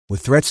With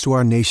threats to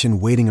our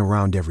nation waiting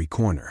around every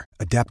corner,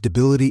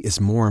 adaptability is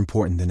more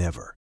important than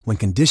ever. When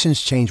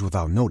conditions change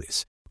without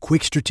notice,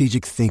 quick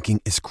strategic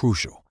thinking is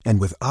crucial.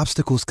 And with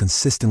obstacles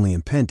consistently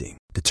impending,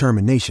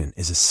 determination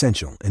is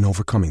essential in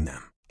overcoming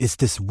them. It's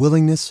this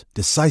willingness,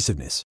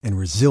 decisiveness, and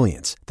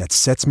resilience that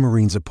sets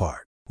Marines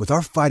apart. With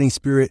our fighting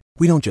spirit,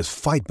 we don't just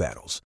fight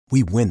battles,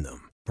 we win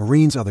them.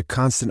 Marines are the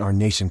constant our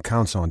nation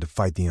counts on to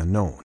fight the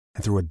unknown.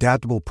 And through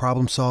adaptable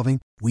problem solving,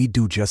 we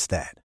do just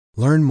that.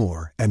 Learn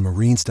more at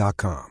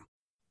marines.com.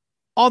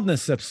 On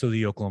this episode of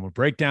the Oklahoma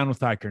Breakdown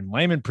with Iker and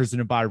Lehman,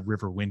 presented by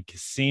Riverwind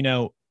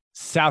Casino,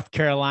 South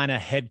Carolina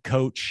head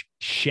coach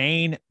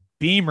Shane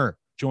Beamer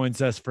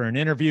joins us for an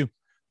interview.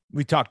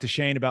 We talked to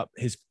Shane about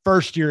his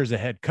first year as a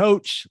head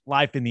coach,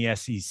 life in the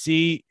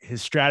SEC,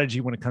 his strategy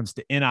when it comes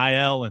to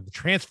NIL and the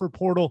transfer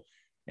portal.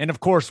 And of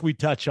course, we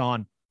touch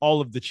on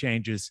all of the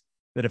changes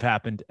that have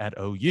happened at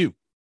OU.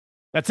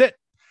 That's it.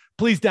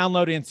 Please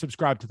download and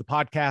subscribe to the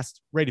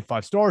podcast, rate it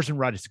 5 stars, and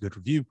write us a good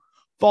review.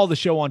 Follow the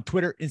show on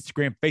Twitter,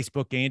 Instagram,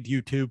 Facebook, and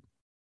YouTube.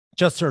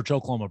 Just search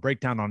Oklahoma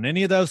Breakdown on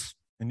any of those,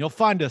 and you'll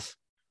find us.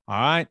 All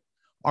right.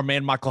 Our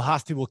man Michael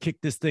Hosty will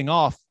kick this thing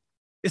off.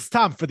 It's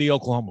time for the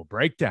Oklahoma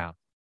Breakdown.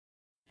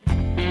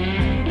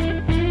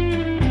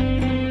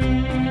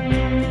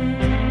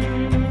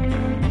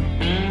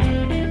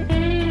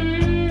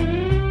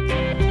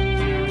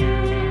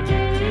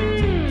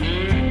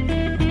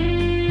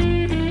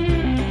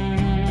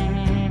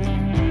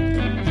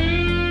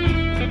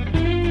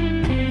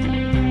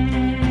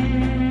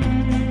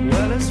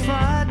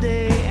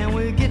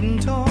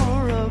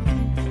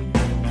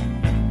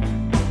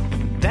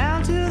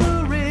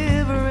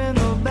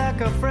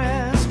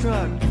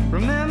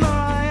 Remember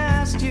I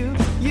asked you,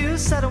 you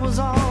said it was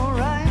all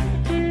right.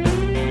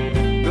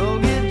 Go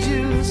get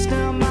juice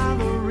down by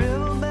the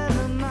riverbed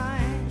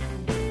tonight.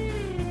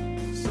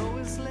 So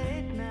it's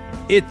late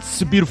now.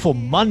 It's a beautiful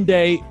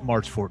Monday,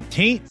 March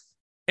 14th,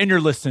 and you're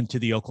listening to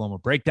the Oklahoma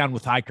Breakdown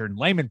with Iker and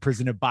Lehman,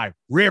 presented by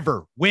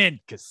Riverwind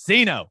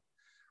Casino.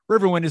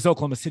 Riverwind is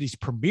Oklahoma City's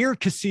premier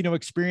casino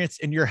experience,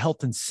 and your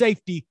health and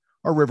safety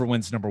are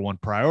Riverwind's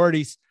 #1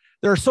 priorities.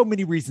 There are so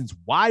many reasons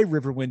why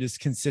Riverwind is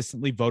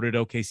consistently voted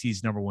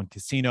OKC's #1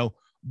 casino,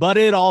 but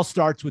it all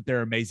starts with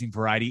their amazing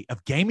variety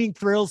of gaming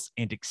thrills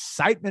and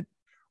excitement.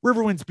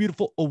 Riverwind's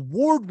beautiful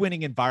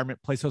award-winning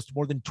environment plays host to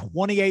more than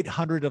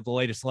 2,800 of the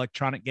latest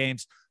electronic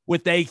games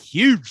with a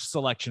huge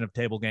selection of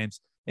table games,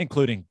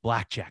 including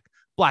blackjack,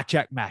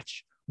 blackjack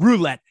match,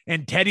 roulette,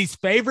 and Teddy's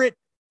favorite,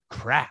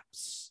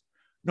 craps.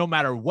 No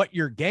matter what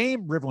your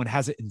game, Riverwind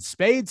has it in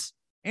spades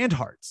and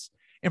hearts.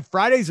 And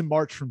Fridays in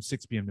March from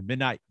 6 p.m. to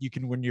midnight, you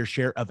can win your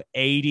share of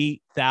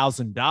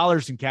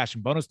 $80,000 in cash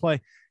and bonus play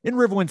in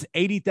Riverwind's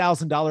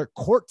 $80,000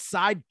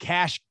 courtside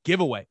cash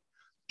giveaway.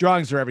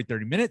 Drawings are every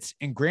 30 minutes,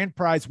 and grand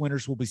prize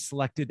winners will be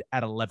selected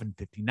at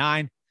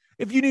 11:59.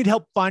 If you need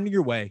help finding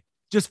your way,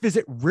 just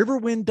visit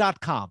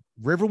riverwind.com.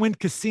 Riverwind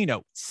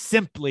Casino,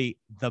 simply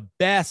the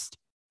best.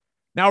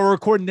 Now we're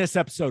recording this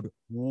episode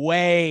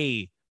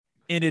way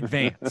in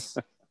advance.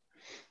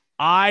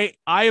 I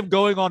am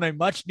going on a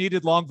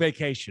much-needed long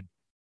vacation,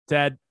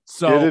 Ted.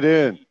 So get it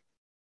in.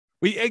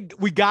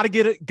 We got to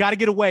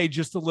get away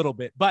just a little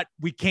bit, but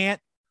we can't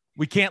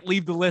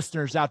leave the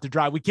listeners out to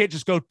dry. We can't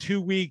just go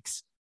 2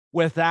 weeks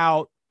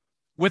without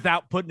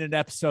putting an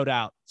episode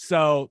out.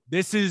 So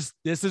this is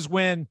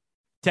when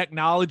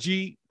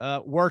technology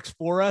works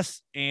for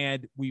us,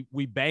 and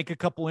we bank a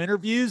couple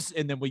interviews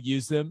and then we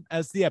use them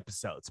as the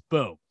episodes.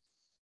 Boom.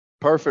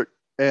 Perfect.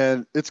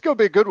 And it's going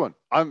to be a good one.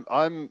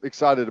 I'm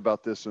excited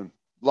about this one.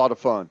 A lot of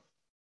fun.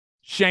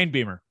 Shane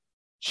Beamer,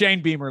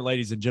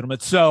 ladies and gentlemen.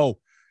 So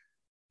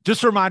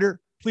just a reminder,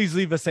 please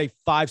leave us a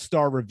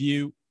 5-star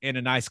review and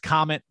a nice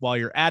comment while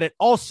you're at it.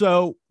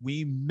 Also,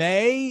 we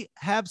may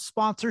have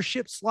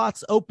sponsorship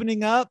slots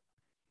opening up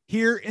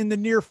here in the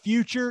near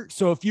future.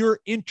 So if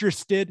you're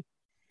interested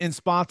in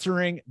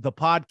sponsoring the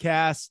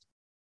podcast,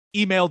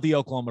 email the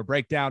Oklahoma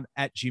Breakdown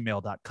at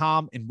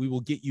gmail.com, and we will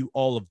get you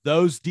all of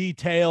those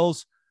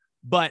details.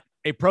 But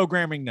a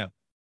programming note,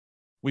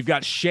 we've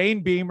got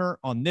Shane Beamer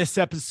on this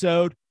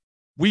episode.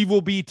 We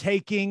will be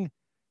taking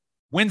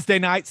Wednesday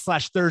night /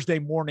 Thursday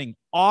morning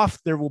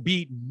off. There will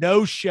be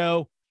no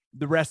show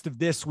the rest of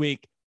this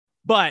week,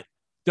 but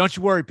don't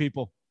you worry,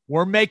 people.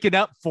 We're making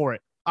up for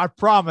it. I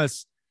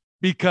promise,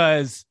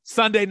 because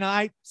Sunday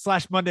night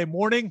 / Monday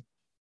morning.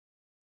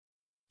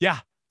 Yeah.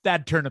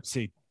 Thad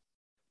Turnipseed.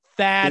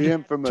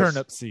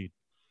 Turnipseed.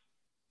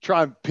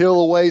 Try and peel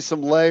away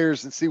some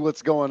layers and see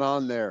what's going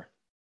on there.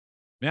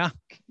 Yeah.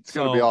 It's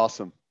going to be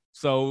awesome.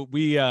 So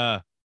we've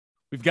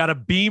got a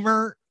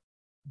Beamer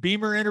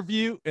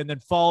interview, and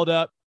then followed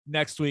up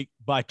next week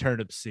by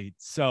Turnipseed.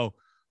 So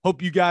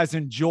hope you guys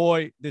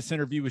enjoy this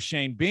interview with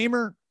Shane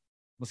Beamer.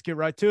 Let's get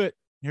right to it.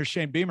 Here's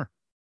Shane Beamer.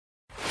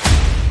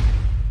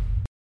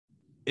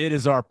 It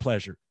is our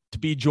pleasure to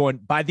be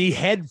joined by the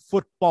head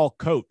football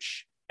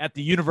coach at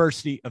the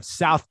University of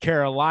South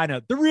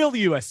Carolina, the real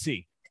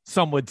USC,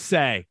 some would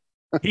say.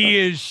 He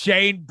is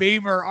Shane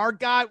Beamer. Our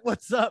guy,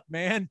 what's up,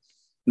 man?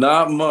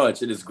 Not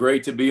much. It is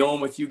great to be on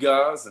with you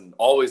guys, and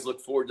always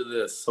look forward to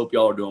this. Hope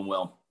y'all are doing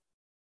well.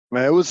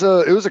 Man, it was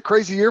a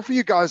crazy year for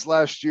you guys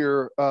last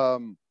year.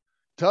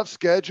 Tough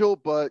schedule,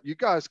 but you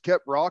guys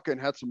kept rocking.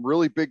 Had some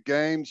really big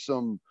games,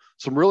 some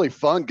really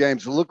fun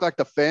games. It looked like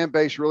the fan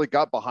base really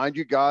got behind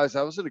you guys.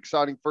 That was an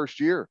exciting first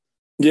year.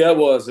 Yeah, it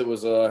was. It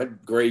was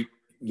had great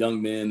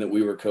young men that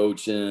we were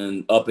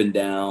coaching up and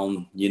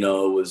down. It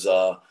was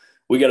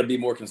we got to be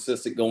more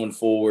consistent going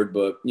forward.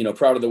 But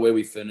proud of the way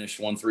we finished.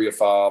 Won 3 of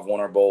 5, won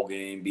our bowl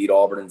game, beat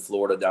Auburn and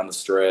Florida down the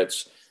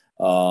stretch.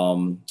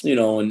 And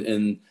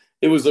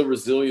it was a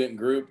resilient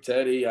group,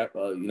 Teddy.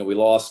 We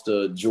lost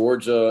to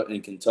Georgia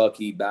and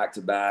Kentucky back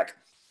to back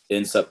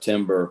in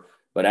September.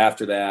 But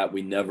after that,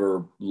 we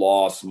never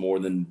lost more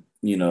than,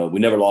 we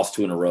never lost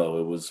 2 in a row.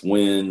 It was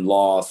win,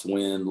 loss,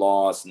 win,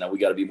 loss. Now we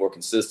got to be more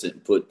consistent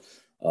and put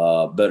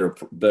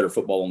better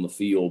football on the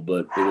field.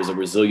 But it was a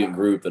resilient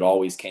group that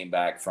always came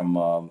back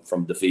from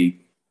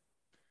defeat.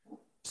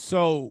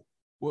 So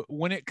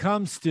when it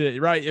comes to,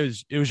 right,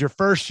 it was your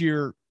first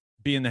year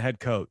being the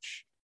head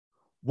coach.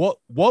 What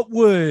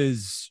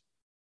was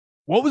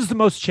the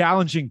most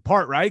challenging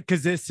part, right?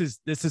 Because this is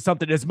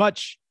something, as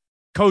much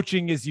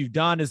coaching as you've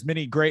done, as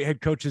many great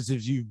head coaches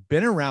as you've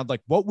been around,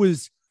 like what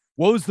was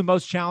the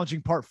most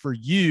challenging part for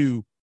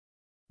you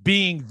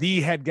being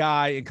the head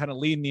guy and kind of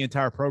leading the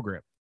entire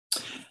program?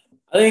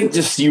 I think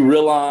just you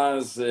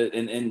realize that,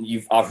 and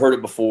I've heard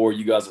it before,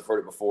 you guys have heard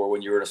it before,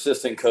 when you're an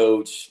assistant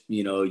coach,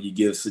 you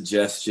give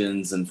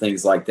suggestions and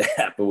things like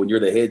that. But when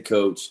you're the head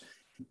coach,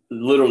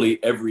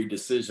 literally every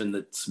decision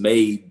that's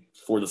made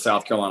for the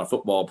South Carolina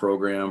football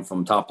program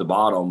from top to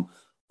bottom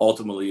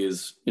ultimately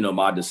is,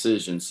 my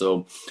decision.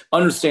 So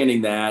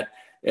understanding that,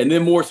 and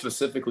then more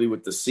specifically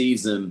with the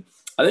season,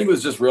 I think it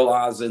was just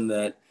realizing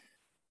that,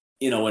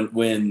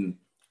 when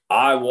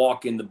I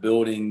walk in the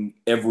building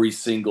every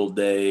single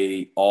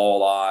day,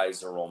 all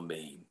eyes are on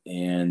me,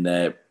 and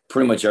that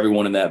pretty much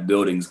everyone in that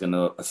building is going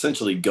to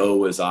essentially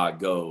go as I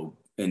go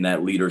in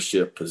that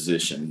leadership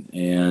position.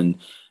 And,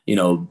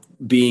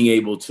 being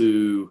able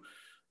to,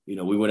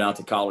 we went out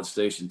to College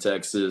Station,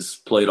 Texas,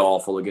 played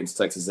awful against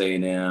Texas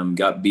A&M,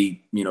 got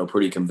beat,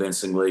 pretty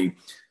convincingly,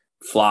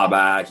 fly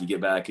back, you get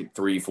back at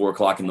 3, 4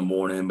 o'clock in the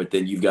morning, but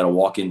then you've got to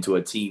walk into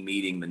a team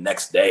meeting the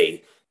next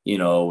day,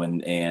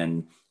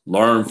 and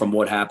learn from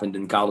what happened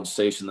in College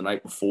Station the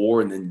night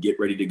before, and then get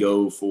ready to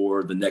go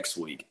for the next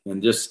week.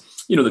 And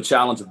just, the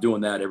challenge of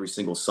doing that every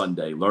single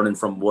Sunday, learning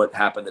from what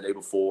happened the day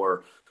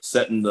before,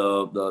 setting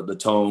the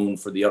tone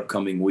for the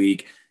upcoming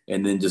week.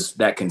 And then just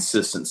that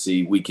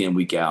consistency week in,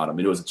 week out. I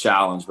mean, it was a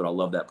challenge, but I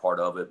love that part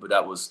of it. But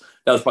that was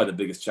probably the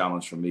biggest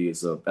challenge for me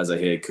as a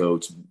head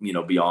coach,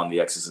 beyond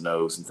the X's and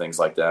O's and things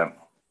like that.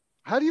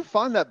 How do you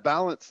find that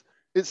balance?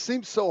 It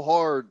seems so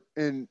hard,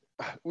 and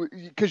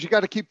because you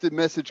got to keep the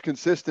message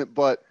consistent,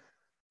 but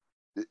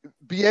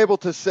be able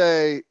to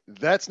say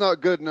that's not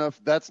good enough,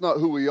 that's not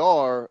who we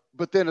are,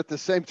 but then at the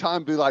same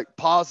time be like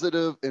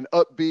positive and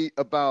upbeat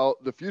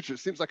about the future. It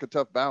seems like a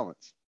tough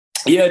balance.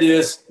 Yeah, it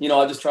is.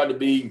 I just tried to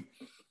be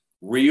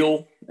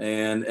real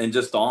and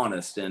just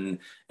honest. And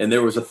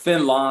there was a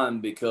thin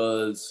line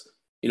because,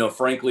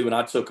 frankly, when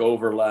I took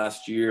over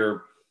last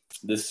year,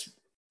 this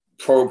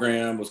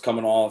program was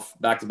coming off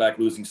back-to-back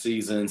losing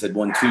seasons, had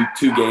won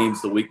two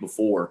games the week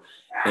before.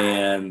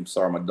 And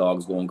sorry, my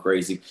dog's going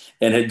crazy,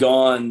 and had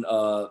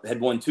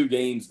won 2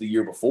 games the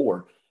year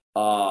before.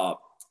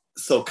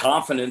 So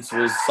confidence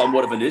was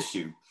somewhat of an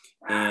issue.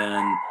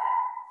 And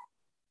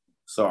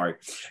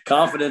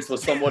confidence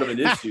was somewhat of an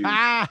issue.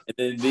 And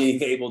then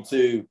being able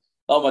to,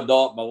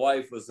 my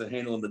wife was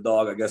handling the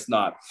dog, I guess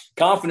not.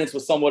 Confidence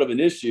was somewhat of an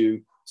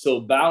issue. So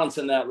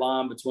balancing that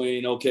line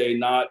between, okay,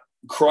 not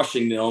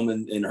crushing them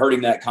and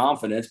hurting that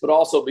confidence, but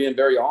also being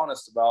very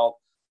honest about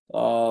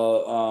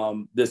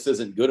this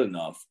isn't good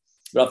enough.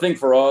 But I think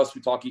for us,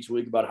 we talk each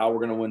week about how we're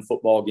going to win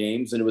football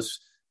games. And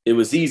it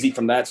was easy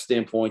from that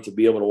standpoint to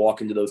be able to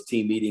walk into those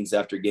team meetings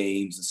after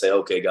games and say,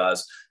 okay,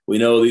 guys, we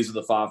know these are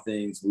the 5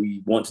 things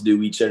we want to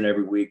do each and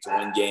every week to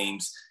win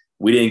games.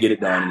 We didn't get it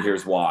done, and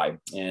here's why.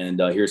 And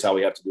here's how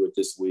we have to do it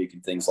this week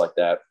and things like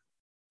that.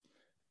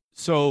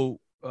 So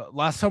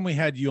last time we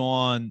had you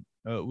on,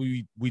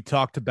 we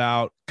talked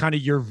about kind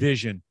of your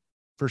vision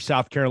for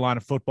South Carolina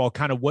football,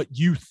 kind of what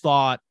you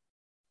thought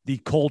the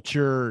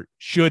culture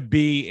should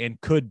be and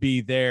could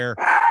be there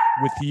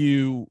with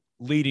you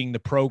leading the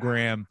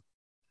program.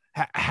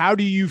 How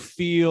do you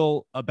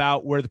feel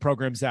about where the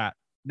program's at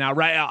now?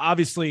 Right.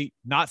 Obviously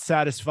not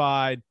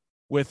satisfied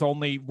with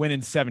only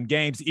winning 7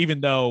 games,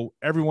 even though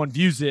everyone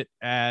views it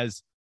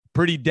as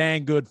pretty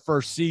dang good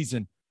first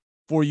season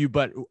for you.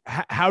 But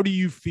how do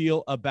you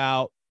feel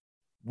about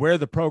where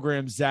the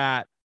program's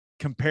at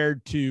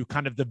compared to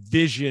kind of the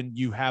vision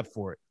you have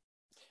for it?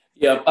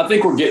 Yeah, I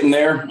think we're getting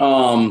there.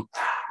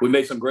 We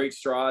made some great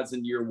strides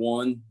in year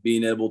 1,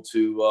 being able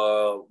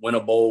to win a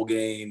bowl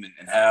game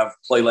and have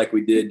play like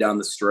we did down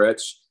the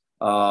stretch.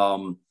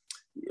 And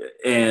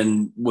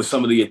with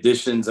some of the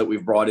additions that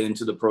we've brought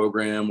into the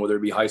program, whether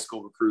it be high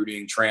school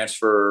recruiting,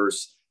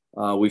 transfers,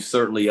 we've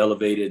certainly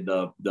elevated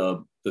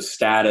the the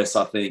status,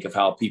 I think, of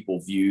how people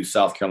view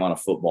South Carolina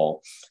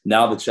football.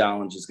 Now the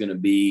challenge is going to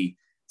be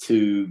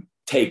to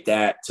take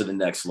that to the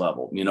next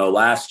level. You know,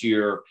 last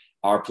year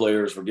our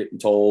players were getting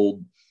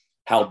told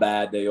how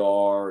bad they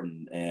are,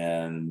 and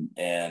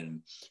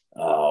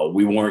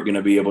we weren't going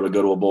to be able to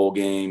go to a bowl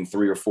game.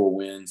 3 or 4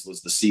 wins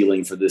was the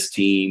ceiling for this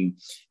team.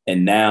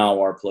 And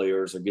now our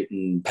players are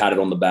getting patted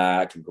on the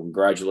back and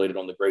congratulated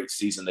on the great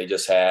season they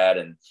just had,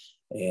 and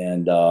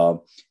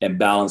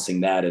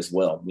balancing that as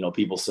well. You know,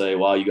 people say,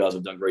 "Well, you guys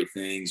have done great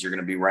things. You're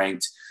going to be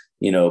ranked,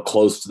 you know,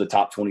 close to the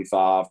top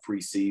 25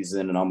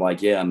 preseason." And I'm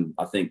like, yeah, and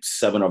I think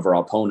 7 of our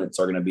opponents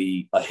are going to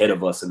be ahead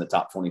of us in the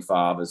top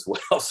 25 as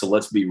well. So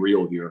let's be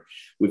real here.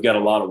 We've got a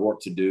lot of work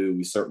to do.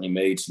 We certainly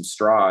made some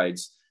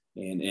strides,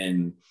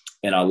 and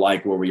I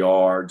like where we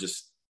are,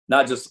 just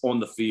not just on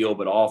the field,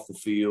 but off the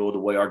field, the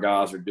way our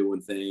guys are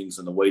doing things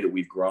and the way that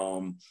we've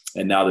grown.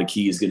 And now the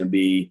key is going to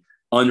be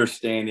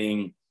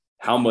understanding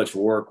how much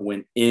work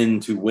went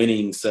into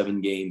winning 7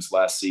 games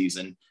last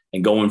season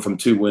and going from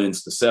 2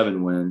 wins to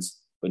 7 wins.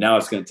 But now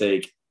it's going to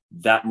take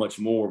that much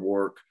more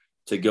work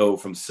to go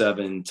from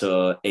 7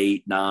 to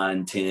 8,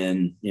 9,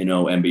 10, you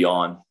know, and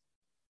beyond.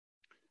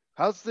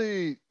 How's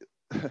the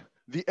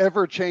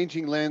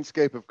ever-changing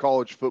landscape of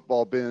college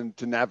football been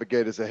to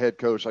navigate as a head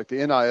coach? Like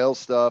the NIL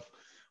stuff,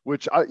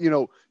 which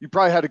you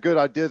probably had a good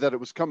idea that it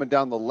was coming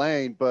down the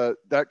lane, but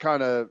that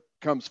kind of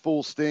comes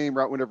full steam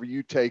right whenever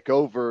you take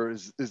over.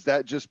 Is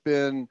that just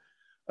been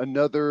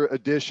another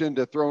addition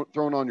to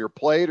thrown on your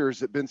plate, or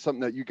has it been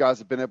something that you guys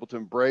have been able to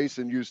embrace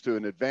and use to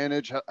an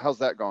advantage? How's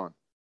that gone?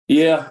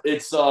 Yeah,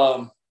 it's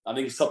I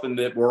think it's something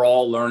that we're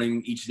all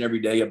learning each and every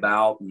day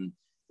about. And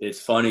it's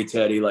funny,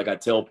 Teddy, like I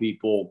tell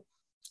people,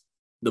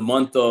 the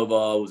month of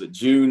was it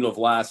June of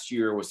last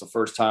year was the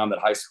first time that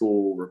high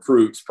school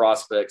recruits,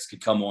 prospects could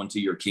come onto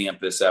your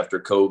campus after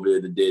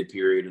COVID, the dead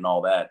period and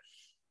all that.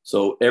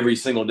 So every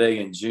single day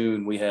in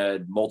June, we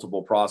had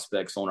multiple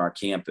prospects on our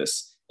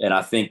campus. And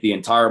I think the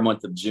entire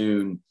month of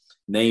June,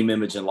 name,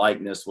 image, and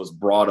likeness was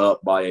brought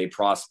up by a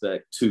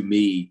prospect to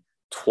me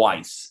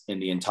twice in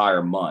the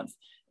entire month.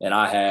 And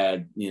I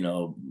had, you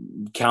know,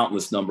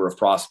 countless number of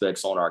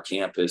prospects on our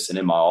campus and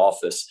in my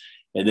office.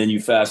 And then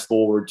you fast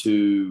forward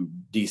to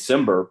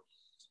December,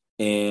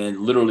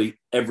 and literally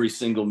every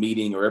single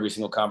meeting or every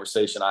single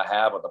conversation I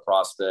have with a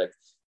prospect,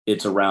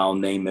 it's around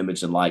name,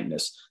 image, and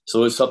likeness.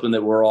 So it's something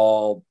that we're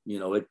all, you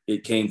know,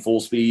 it came full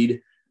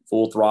speed,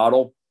 full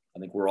throttle. I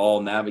think we're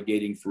all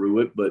navigating through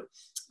it, but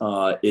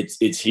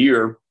it's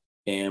here.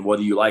 And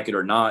whether you like it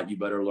or not, you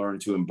better learn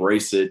to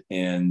embrace it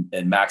and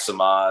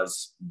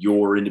maximize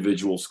your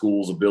individual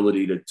school's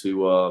ability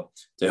to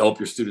help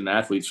your student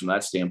athletes from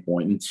that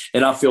standpoint.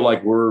 And I feel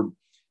like we're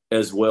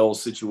as well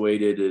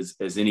situated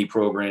as any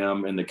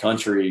program in the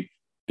country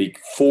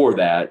before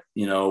that.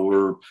 You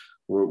know,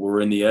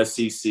 we're in the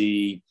SEC.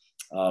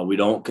 We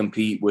don't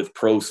compete with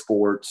pro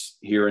sports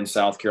here in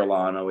South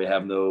Carolina. We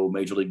have no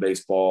Major League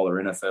Baseball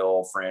or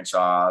NFL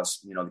franchise.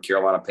 You know, the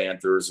Carolina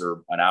Panthers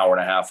are an hour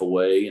and a half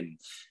away, and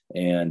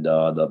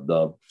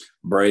the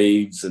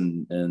Braves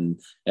and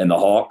the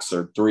Hawks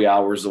are 3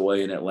 hours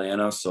away in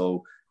Atlanta.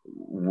 So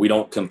we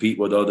don't compete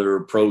with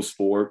other pro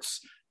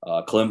sports.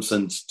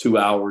 Clemson's 2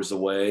 hours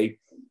away,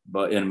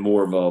 but in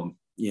more of a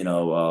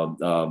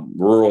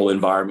rural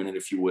environment,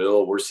 if you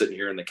will. We're sitting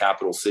here in the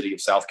capital city of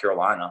South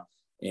Carolina,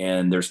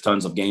 and there's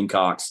tons of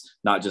Gamecocks,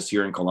 not just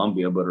here in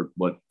Columbia,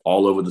 but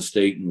all over the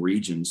state and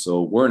region.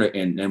 So we're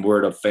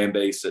we're at a fan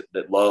base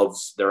that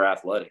loves their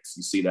athletics.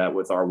 You see that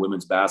with our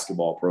women's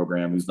basketball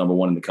program, who's number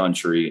 1 in the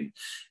country,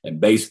 and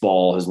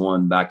baseball has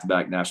won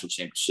back-to-back national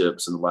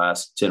championships in the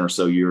last 10 or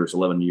so years,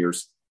 11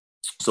 years.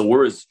 So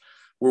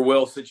we're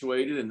well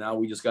situated, and now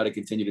we just got to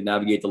continue to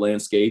navigate the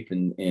landscape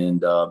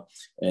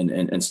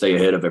and stay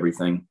ahead of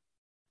everything.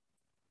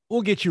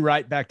 We'll get you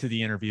right back to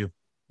the interview.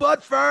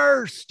 But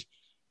first,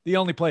 the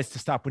only place to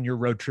stop when you're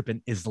road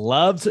tripping is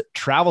Love's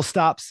Travel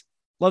Stops.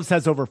 Love's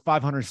has over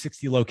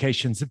 560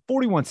 locations in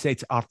 41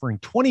 states, offering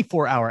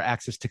 24-hour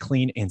access to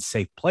clean and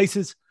safe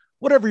places.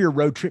 Whatever your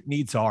road trip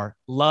needs are,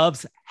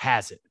 Love's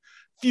has it.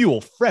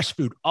 Fuel, fresh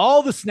food,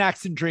 all the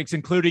snacks and drinks,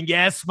 including,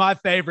 yes, my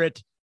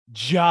favorite,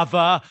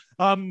 Java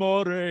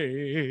Amore.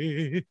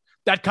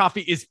 That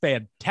coffee is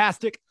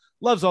fantastic.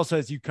 Love's also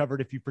has you covered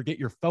if you forget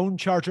your phone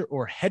charger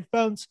or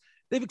headphones.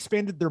 They've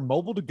expanded their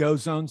mobile to-go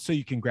zone so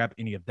you can grab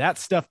any of that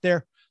stuff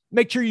there.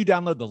 Make sure you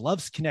download the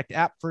Love's Connect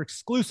app for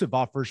exclusive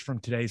offers from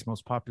today's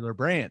most popular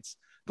brands.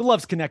 The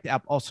Love's Connect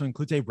app also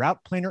includes a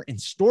route planner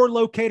and store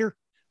locator.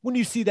 When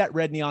you see that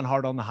red neon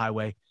heart on the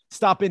highway,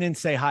 stop in and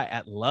say hi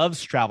at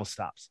Love's Travel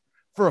Stops.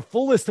 For a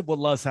full list of what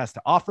Love's has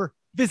to offer,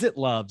 visit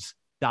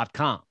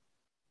loves.com.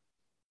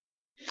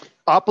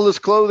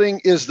 Opolis Clothing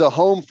is the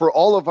home for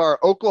all of our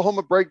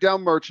Oklahoma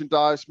Breakdown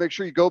merchandise. Make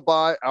sure you go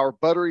buy our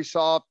buttery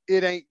soft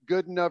It Ain't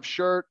Good Enough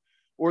shirt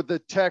or the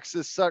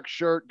Texas Sucks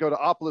shirt. Go to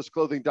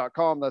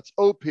opolisclothing.com. That's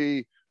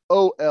OPOLIS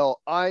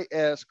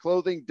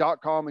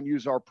clothing.com, and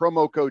use our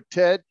promo code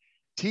TED,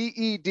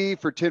 TED,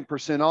 for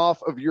 10%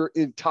 off of your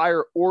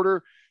entire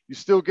order. You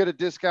still get a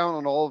discount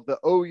on all of the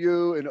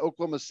OU and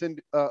Oklahoma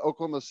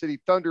City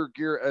Thunder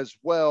gear as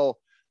well.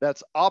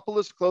 That's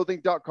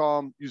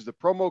opolisclothing.com. Use the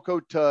promo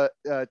code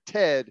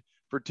TED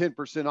for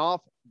 10%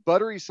 off,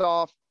 buttery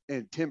soft,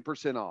 and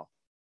 10% off.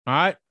 All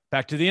right,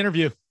 back to the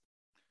interview.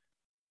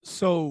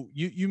 So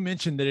you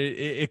mentioned that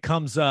it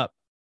comes up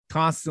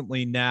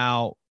constantly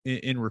now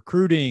in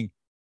recruiting.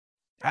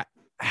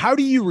 How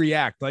do you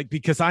react? Like,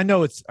 because I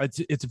know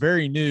it's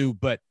very new,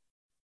 but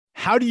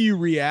how do you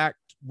react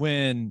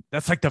when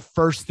that's like the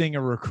first thing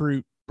a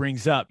recruit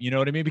brings up? You know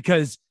what I mean?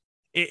 Because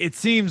it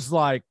seems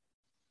like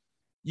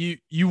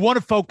you want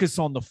to focus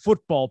on the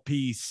football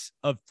piece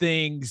of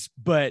things,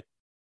 but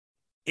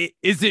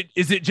is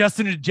it just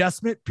an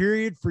adjustment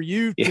period for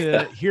you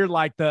to hear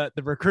like the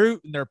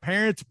recruit and their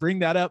parents bring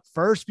that up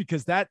first?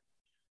 Because that,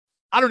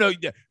 I don't know,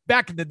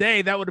 back in the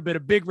day, that would have been a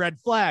big red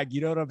flag.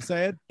 You know what I'm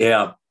saying?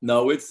 Yeah,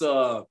 no, it's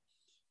an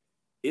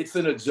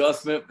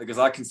adjustment because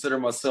I consider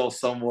myself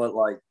somewhat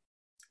like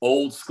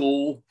old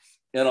school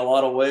in a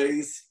lot of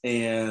ways.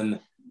 And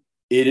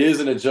it is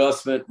an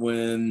adjustment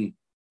when,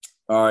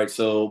 all right,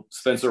 so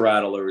Spencer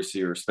Rattler is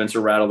here.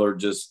 Spencer Rattler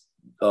just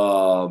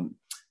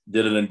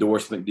did an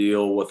endorsement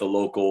deal with a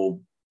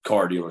local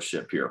car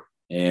dealership here,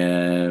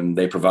 and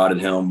they provided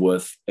him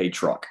with a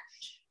truck.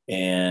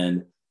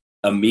 And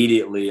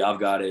immediately I've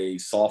got a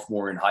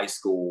sophomore in high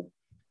school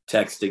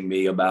texting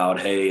me about,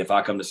 hey, if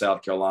I come to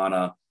South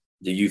Carolina,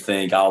 do you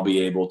think I'll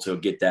be able to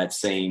get that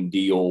same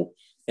deal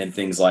and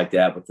things like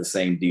that with the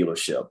same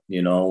dealership,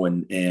 you know?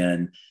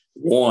 And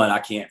one, I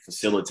can't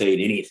facilitate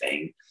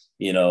anything,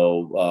 you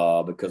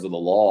know, because of the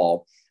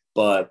law,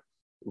 but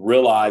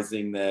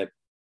realizing that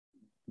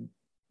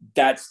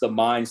that's the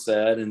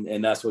mindset,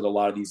 and that's what a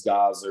lot of these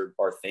guys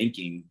are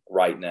thinking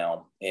right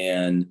now.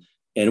 And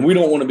we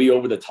don't want to be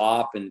over the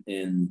top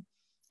in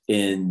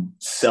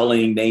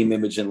selling name,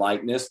 image, and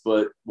likeness,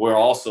 but we're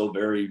also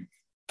very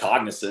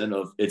cognizant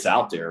of it's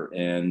out there,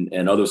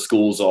 and other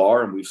schools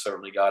are, and we've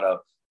certainly got to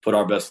put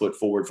our best foot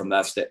forward from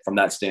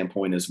that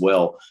standpoint as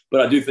well.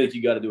 But I do think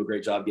you got to do a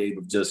great job, Gabe,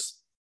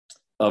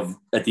 of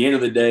at the end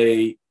of the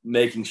day,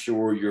 making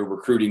sure you're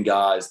recruiting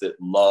guys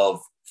that love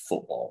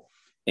football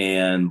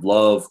and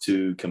love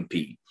to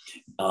compete.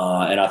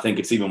 And I think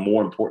it's even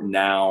more important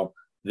now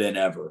than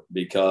ever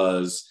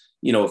because,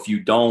 you know,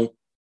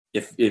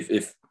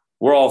 if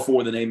we're all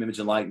for the name, image,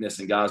 and likeness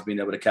and guys being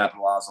able to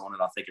capitalize on it,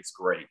 I think it's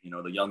great. You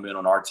know, the young men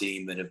on our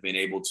team that have been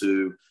able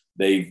to,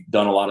 they've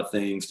done a lot of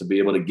things to be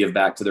able to give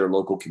back to their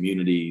local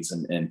communities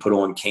and put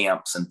on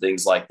camps and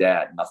things like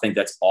that. And I think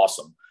that's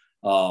awesome.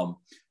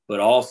 But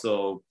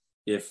also,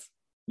 if,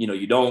 you know,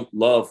 you don't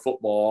love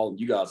football,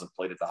 you guys have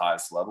played at the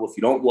highest level. If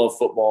you don't love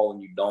football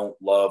and you don't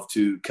love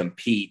to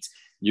compete,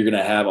 you're going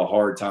to have a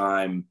hard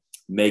time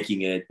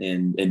making it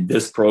in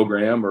this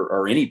program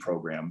or any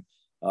program.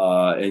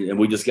 And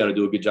we just got to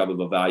do a good job of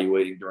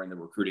evaluating during the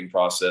recruiting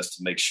process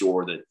to make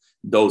sure that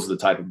those are the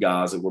type of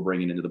guys that we're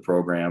bringing into the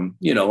program,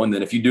 you know, and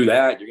then if you do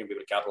that, you're going to be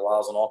able to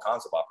capitalize on all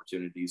kinds of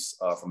opportunities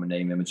from a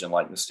name, image, and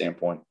likeness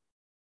standpoint.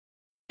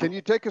 Can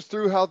you take us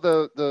through how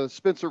the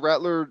Spencer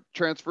Rattler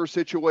transfer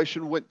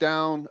situation went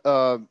down?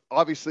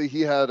 Obviously he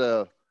had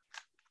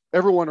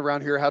everyone around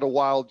here had a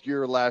wild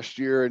year last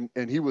year,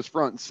 and he was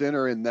front and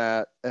center in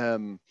that.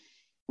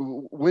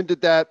 When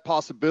did that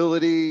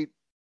possibility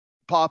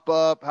pop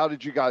up? How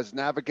did you guys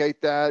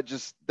navigate that?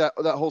 Just that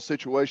whole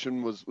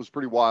situation was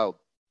pretty wild.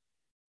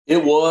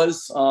 It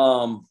was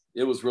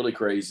really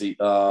crazy.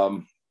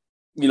 You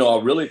know,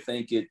 I really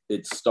think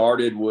it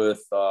started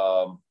with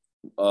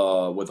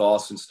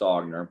Austin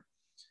Stogner.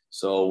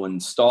 So when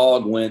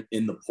Stog went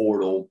in the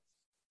portal,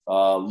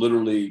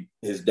 literally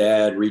his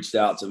dad reached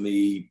out to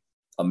me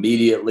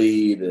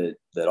immediately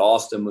that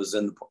Austin was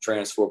in the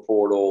transfer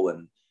portal,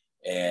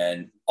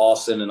 and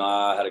Austin and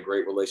I had a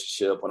great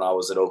relationship when I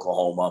was at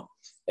Oklahoma,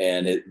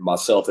 and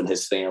myself and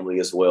his family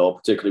as well,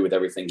 particularly with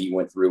everything he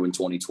went through in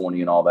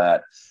 2020 and all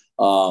that.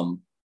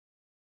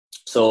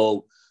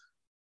 So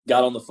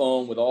got on the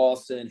phone with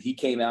Austin. He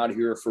came out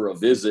here for a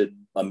visit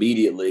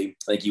immediately.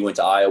 I think he went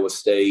to Iowa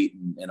State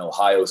and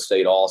Ohio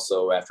State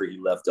also after he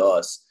left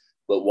us.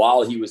 But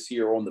while he was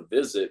here on the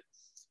visit,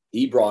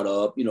 he brought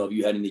up, you know, have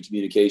you had any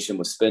communication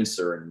with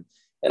Spencer?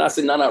 And I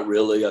said, no, not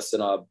really. I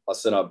sent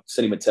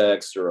him a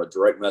text or a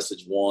direct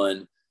message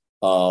when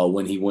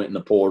he went in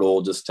the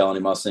portal, just telling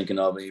him I was thinking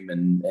of him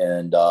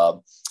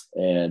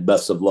and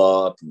best of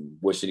luck and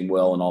wishing him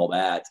well and all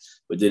that,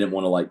 but didn't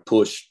want to like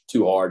push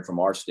too hard from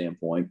our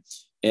standpoint.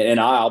 And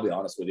I'll be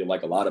honest with you,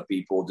 like a lot of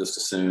people just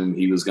assumed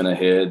he was going to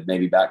head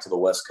maybe back to the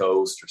West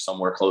Coast or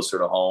somewhere closer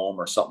to home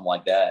or something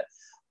like that.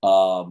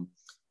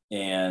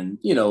 And,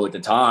 you know, at the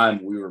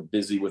time we were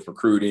busy with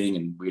recruiting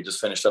and we had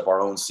just finished up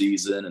our own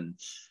season.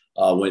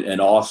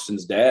 And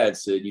Austin's dad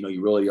said, you know,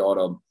 you really ought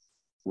to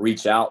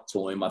reach out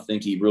to him. I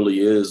think he really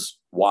is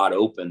wide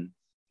open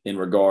in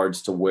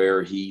regards to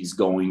where he's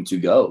going to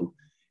go.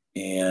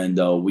 And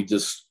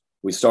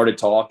we started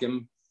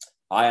talking.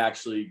 I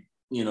actually,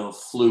 you know,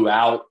 flew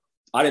out.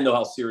 I didn't know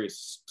how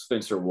serious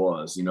Spencer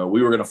was. You know,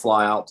 we were going to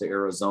fly out to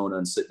Arizona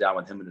and sit down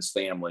with him and his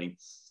family.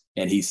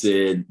 And he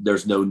said,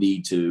 there's no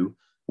need to.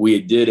 We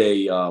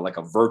did like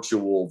a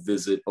virtual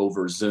visit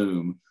over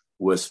Zoom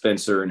with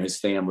Spencer and his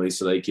family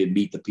so they could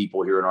meet the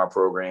people here in our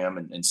program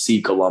and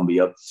see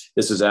Columbia.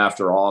 This is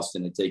after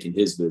Austin had taken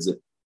his visit.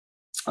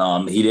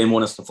 He didn't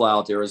want us to fly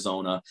out to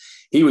Arizona.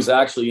 He was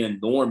actually in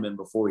Norman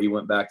before he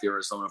went back to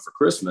Arizona for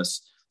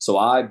Christmas. So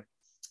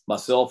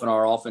myself and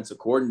our offensive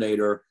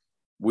coordinator,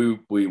 we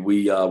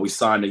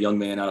signed a young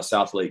man out of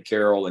South Lake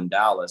Carroll in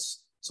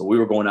Dallas. So we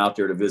were going out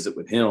there to visit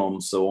with him.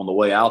 So on the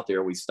way out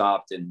there, we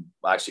stopped and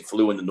actually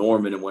flew into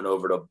Norman and went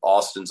over to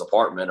Austin's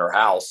apartment or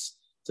house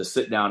to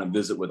sit down and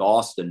visit with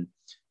Austin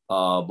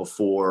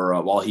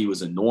while he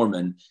was in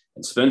Norman.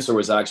 And Spencer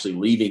was actually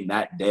leaving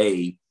that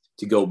day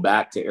to go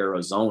back to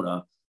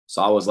Arizona.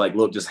 So I was like,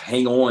 look, just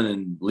hang on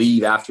and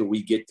leave after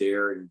we get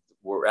there and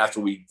after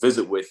we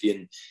visit with you.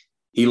 And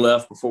he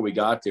left before we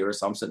got there.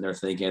 So I'm sitting there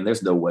thinking,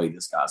 there's no way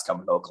this guy's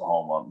coming to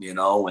Oklahoma, and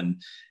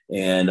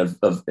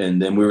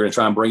then we were going to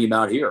try and bring him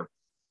out here.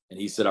 And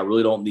he said, I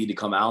really don't need to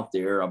come out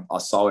there. I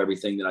saw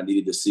everything that I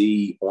needed to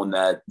see on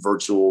that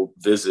virtual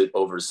visit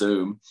over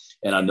Zoom.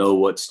 And I know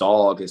what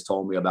Stog has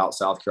told me about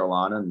South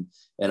Carolina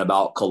and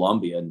about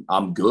Columbia, and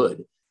I'm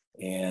good.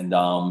 And,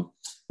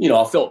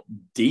 I felt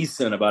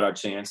decent about our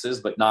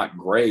chances, but not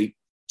great.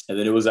 And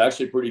then it was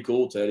actually pretty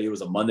cool, Teddy. It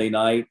was a Monday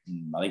night.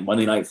 And I think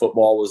Monday Night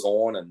Football was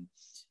on.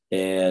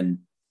 And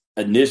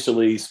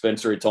initially,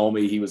 Spencer had told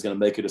me he was going to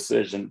make a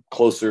decision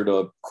closer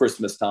to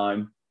Christmas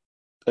time.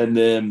 And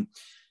then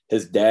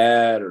his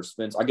dad or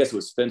Spencer, I guess it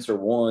was Spencer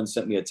one,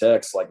 sent me a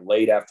text like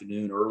late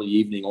afternoon, early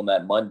evening on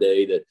that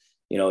Monday that,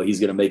 he's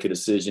going to make a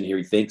decision here.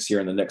 He thinks here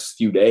in the next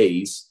few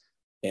days.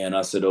 And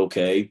I said,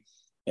 okay.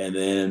 And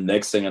then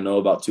next thing I know,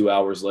 about 2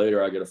 hours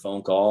later, I get a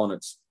phone call and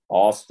it's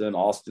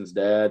Austin's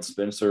dad,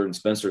 Spencer and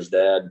Spencer's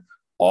dad,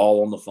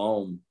 all on the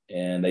phone.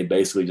 And they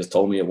basically just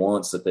told me at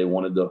once that they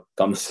wanted to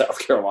come to South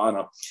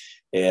Carolina.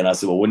 And I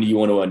said, well, when do you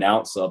want to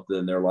announce something?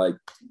 And they're like,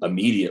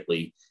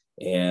 immediately.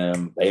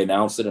 And they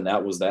announced it, and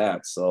that was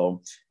that.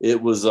 So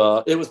it was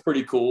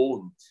pretty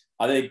cool.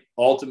 I think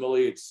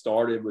ultimately it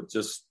started with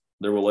just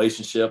the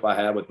relationship I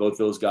had with both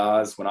those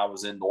guys when I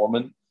was in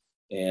Norman.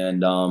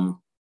 And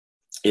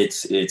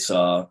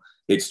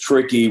it's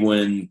tricky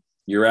when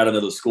you're at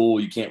another school.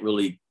 You can't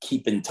really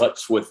keep in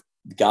touch with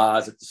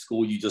guys at the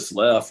school you just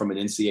left from an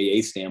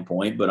NCAA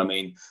standpoint. But I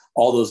mean,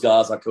 all those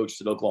guys I coached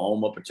at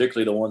Oklahoma,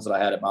 particularly the ones that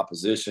I had at my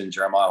position,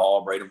 Jeremiah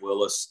Hall, Braden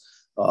Willis,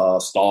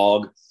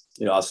 Stog,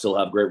 I still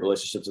have great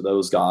relationships with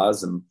those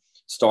guys, and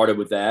started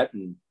with that,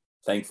 and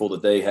thankful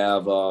that they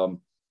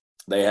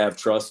have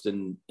trust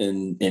in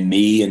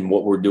me and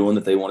what we're doing,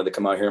 that they wanted to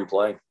come out here and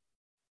play.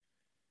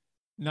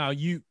 Now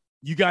you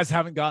guys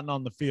haven't gotten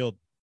on the field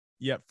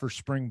yet for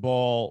spring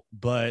ball,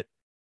 but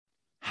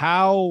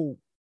how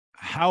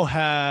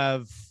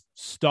have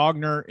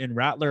Stogner and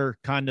Rattler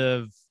kind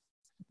of,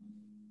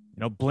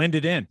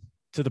 blended in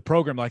to the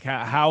program? Like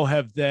how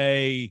have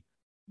they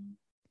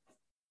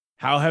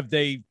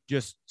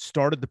just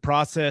started the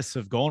process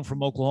of going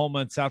from Oklahoma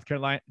and South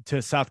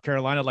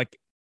Carolina? Like,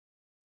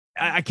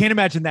 I can't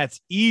imagine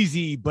that's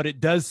easy, but it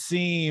does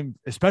seem,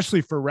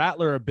 especially for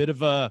Rattler, a bit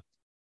of a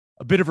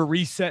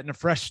reset and a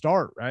fresh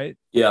start, right?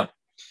 Yeah.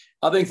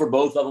 I think for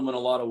both of them in a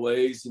lot of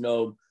ways,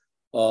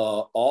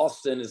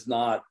 Austin is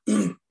not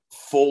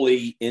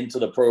fully into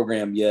the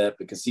program yet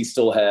because he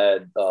still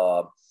had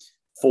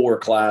 4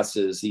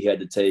 classes he had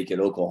to take at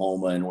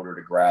Oklahoma in order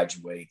to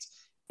graduate.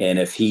 And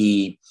if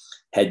he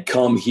had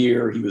come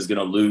here, he was going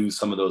to lose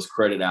some of those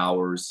credit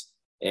hours.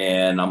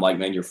 And I'm like,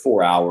 man, you're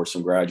 4 hours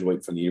from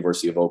graduating from the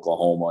University of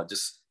Oklahoma.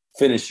 Just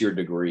finish your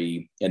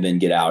degree and then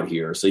get out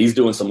here. So he's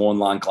doing some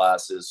online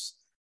classes,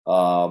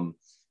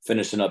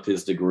 finishing up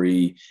his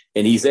degree,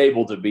 and he's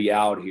able to be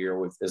out here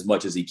with as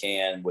much as he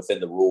can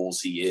within the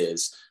rules he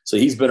is. So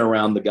he's been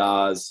around the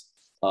guys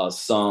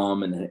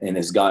some and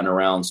has gotten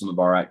around some of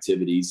our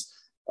activities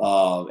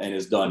and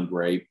has done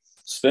great.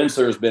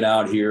 Spencer has been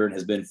out here and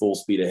has been full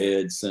speed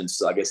ahead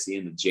since, I guess, the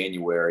end of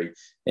January.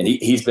 And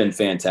he's been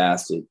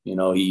fantastic.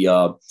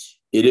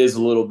 It is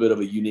a little bit of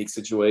a unique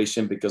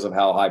situation because of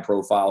how high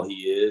profile he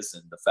is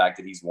and the fact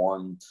that he's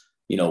won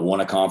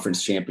a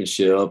conference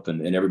championship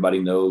and everybody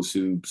knows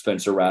who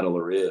Spencer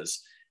Rattler is.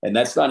 And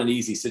that's not an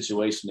easy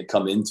situation to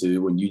come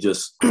into when you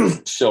just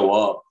show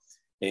up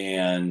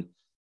and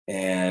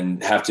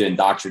have to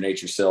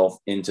indoctrinate yourself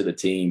into the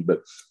team.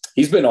 But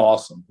he's been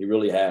awesome. He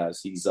really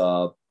has.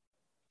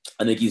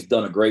 I think he's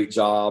done a great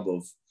job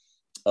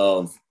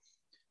of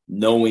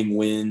knowing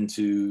when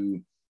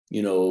to,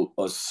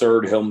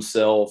 assert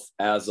himself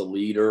as a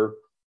leader,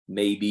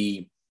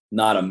 maybe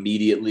not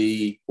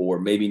immediately or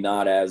maybe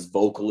not as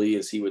vocally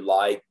as he would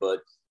like,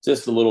 but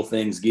just the little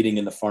things, getting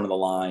in the front of the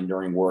line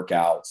during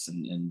workouts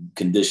and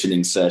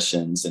conditioning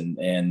sessions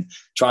and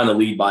trying to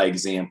lead by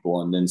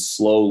example, and then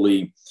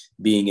slowly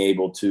being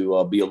able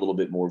to be a little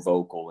bit more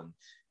vocal.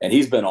 And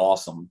he's been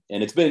awesome.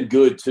 And it's been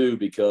good too,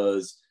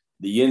 because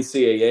the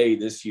NCAA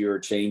this year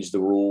changed the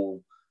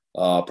rule,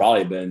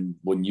 probably been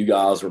when you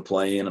guys were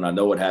playing, and I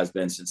know it has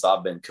been since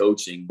I've been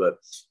coaching, but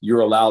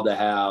you're allowed to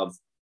have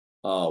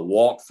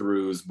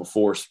walkthroughs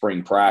before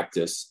spring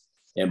practice,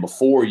 and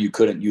before you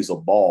couldn't use a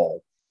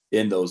ball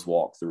in those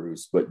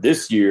walkthroughs. But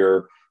this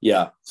year,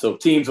 so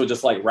teams would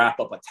just like wrap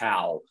up a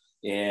towel,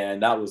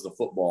 and that was the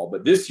football.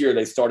 But this year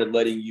they started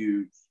letting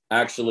you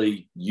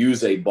actually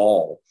use a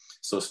ball.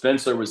 So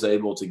Spencer was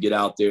able to get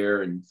out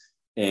there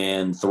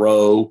and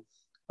throw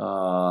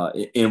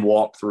in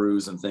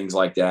walkthroughs and things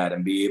like that,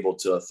 and be able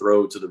to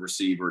throw to the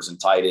receivers and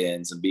tight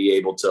ends, and be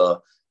able to,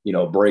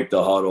 break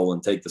the huddle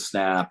and take the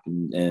snap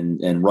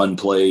and run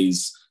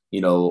plays,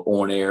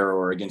 on air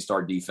or against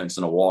our defense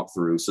in a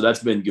walkthrough. So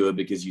that's been good,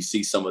 because you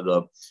see some of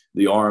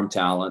the arm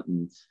talent,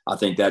 and I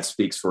think that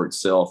speaks for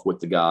itself with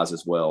the guys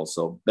as well.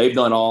 So they've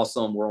done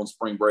awesome. We're on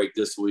spring break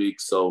this week,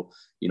 so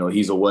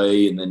he's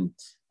away, and then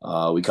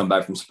we come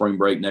back from spring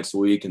break next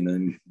week, and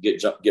then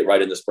get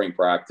right into spring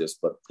practice.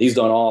 But he's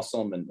done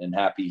awesome, and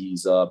happy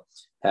he's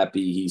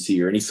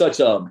here. And he's such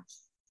a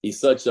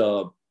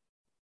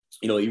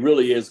he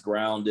really is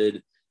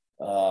grounded,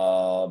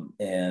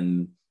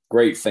 and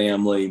great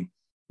family.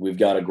 We've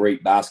got a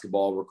great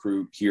basketball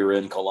recruit here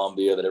in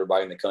Columbia that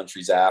everybody in the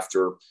country's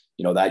after.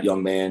 That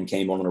young man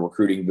came on a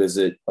recruiting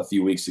visit a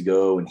few weeks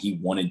ago, and he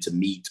wanted to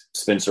meet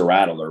Spencer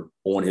Rattler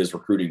on his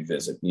recruiting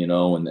visit,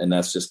 and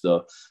that's just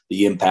the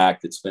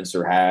impact that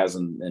Spencer has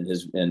and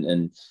his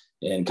and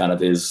kind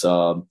of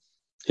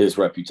his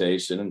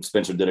reputation. And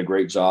Spencer did a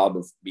great job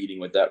of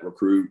meeting with that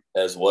recruit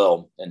as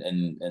well,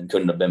 and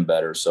couldn't have been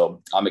better.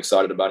 So I'm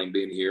excited about him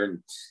being here,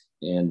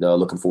 and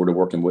looking forward to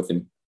working with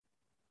him.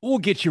 We'll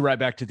get you right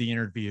back to the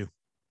interview.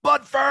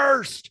 But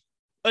first,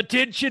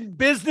 attention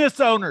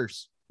business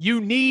owners. You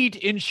need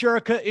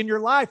Insurica in your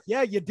life.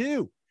 Yeah, you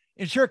do.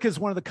 Insurica is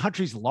one of the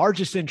country's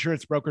largest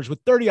insurance brokers with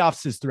 30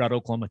 offices throughout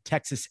Oklahoma,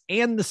 Texas,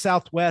 and the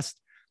Southwest.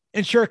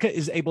 Insurica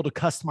is able to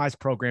customize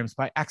programs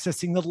by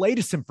accessing the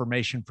latest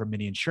information from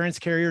many insurance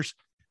carriers.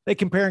 They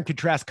compare and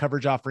contrast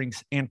coverage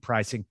offerings and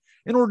pricing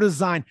in order to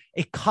design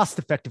a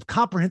cost-effective,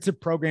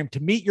 comprehensive program to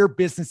meet your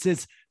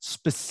business's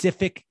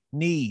specific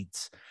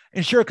needs.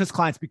 Insurica's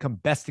clients become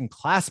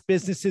best-in-class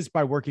businesses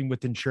by working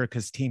with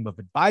Insurica's team of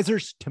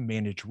advisors to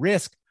manage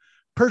risk.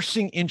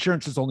 Purchasing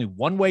insurance is only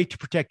one way to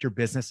protect your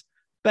business.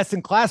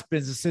 Best-in-class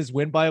businesses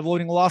win by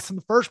avoiding loss in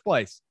the first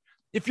place.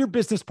 If your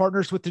business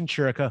partners with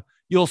Insurica,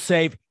 you'll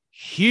save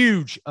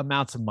huge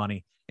amounts of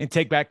money and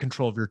take back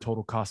control of your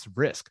total cost of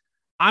risk.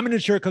 I'm an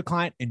Insurica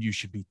client, and you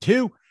should be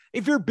too.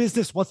 If your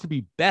business wants to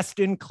be best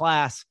in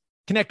class,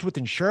 connect with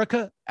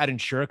Insurica at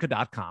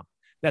insurica.com.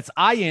 That's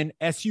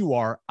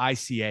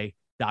INSURICA.com.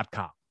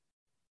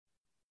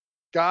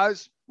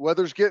 Guys,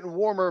 weather's getting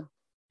warmer,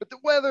 but the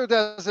weather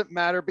doesn't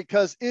matter,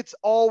 because it's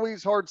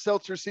always hard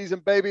seltzer season,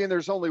 baby. And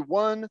there's only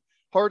one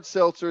hard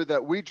seltzer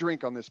that we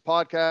drink on this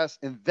podcast,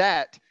 and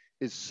that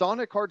is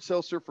Sonic Hard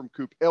Seltzer from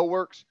Coop Ale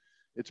Works.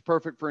 It's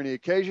perfect for any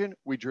occasion.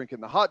 We drink in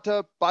the hot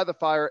tub, by the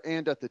fire,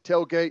 and at the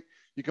tailgate.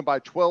 You can buy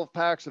 12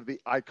 packs of the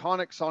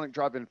iconic Sonic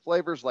drive-in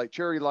flavors like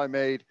cherry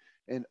limeade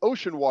and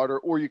ocean water,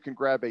 or you can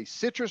grab a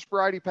citrus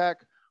variety pack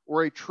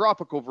or a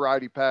tropical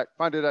variety pack.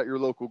 Find it at your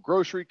local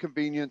grocery,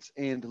 convenience,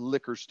 and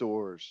liquor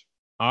stores.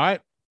 All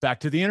right,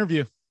 back to the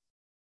interview.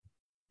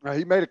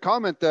 He made a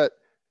comment that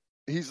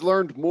he's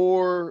learned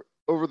more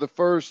over the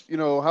first,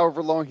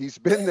 however long he's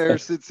been there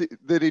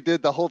that he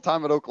did the whole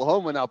time at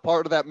Oklahoma. Now,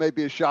 part of that may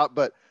be a shot,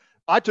 but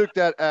I took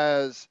that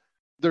as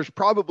there's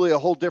probably a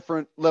whole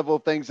different level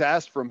of things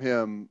asked from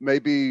him.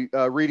 Maybe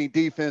reading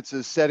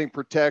defenses, setting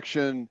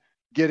protection,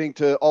 getting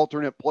to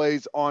alternate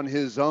plays on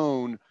his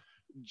own.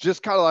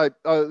 Just kind of like,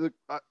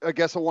 I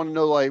guess I want to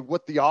know like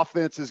what the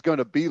offense is going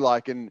to be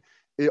like. And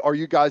are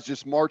you guys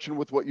just marching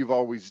with what you've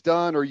always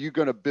done? Or are you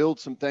going to build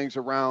some things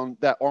around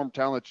that arm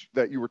talent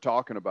that you were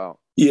talking about?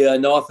 Yeah,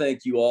 no, I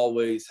think you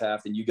always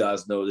have, and you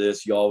guys know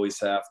this, you always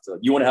have to,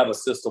 you want to have a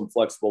system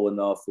flexible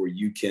enough where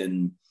you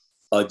can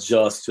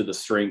adjust to the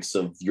strengths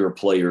of your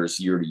players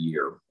year to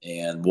year.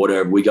 And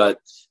whatever, we've got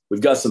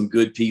some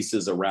good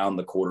pieces around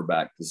the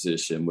quarterback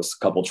position with a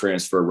couple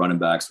transfer running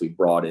backs we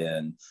brought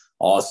in.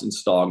 Austin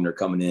Stogner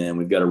coming in.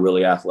 We've got a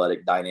really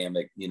athletic,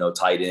 dynamic,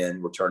 tight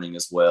end returning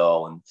as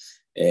well.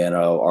 And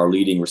our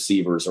leading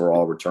receivers are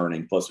all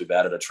returning. Plus we've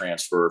added a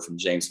transfer from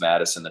James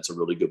Madison. That's a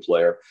really good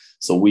player.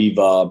 So we've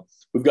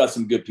got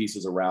some good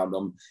pieces around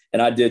them.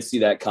 And I did see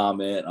that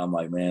comment. I'm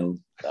like, man,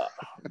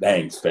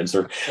 dang,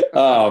 Spencer,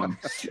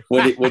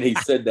 when he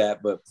said that.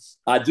 But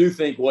I do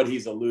think what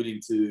he's alluding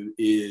to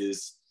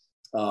is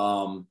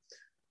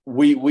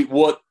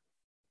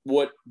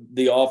what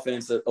the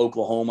offense at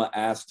Oklahoma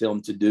asked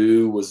him to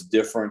do was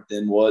different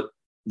than what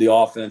the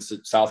offense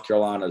at South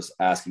Carolina is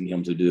asking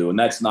him to do. And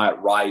that's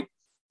not right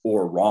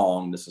or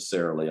wrong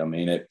necessarily. I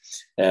mean,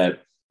 at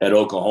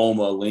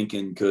Oklahoma,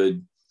 Lincoln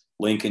could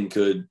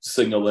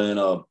signal in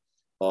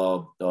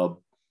a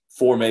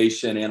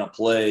formation and a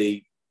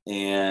play,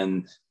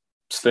 and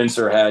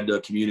Spencer had to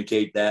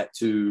communicate that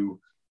to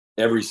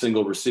every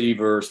single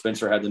receiver.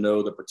 Spencer had to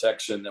know the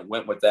protection that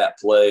went with that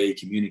play,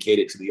 communicate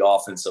it to the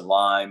offensive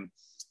line,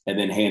 and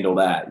then handle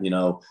that.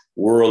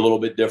 We're a little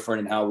bit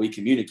different in how we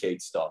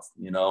communicate stuff,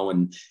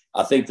 and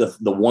I think the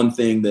one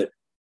thing that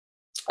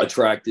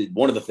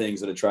one of the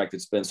things that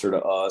attracted Spencer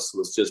to us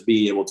was just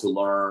being able to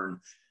learn.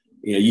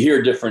 You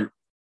hear different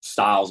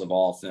styles of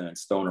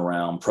offense thrown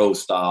around, pro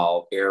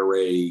style, air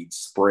raid,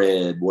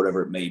 spread,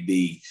 whatever it may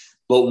be.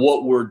 But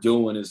what we're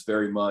doing is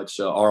very much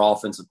our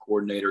offensive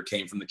coordinator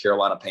came from the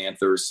Carolina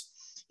Panthers.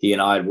 He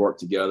and I had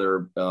worked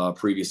together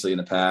previously in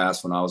the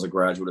past when I was a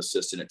graduate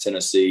assistant at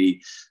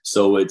Tennessee.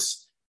 So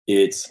it's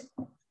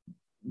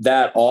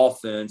that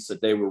offense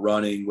that they were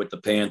running with the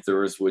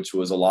Panthers, which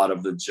was a lot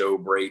of the Joe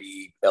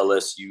Brady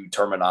LSU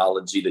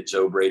terminology that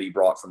Joe Brady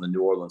brought from the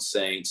New Orleans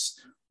Saints,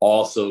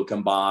 also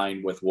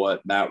combined with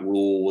what Matt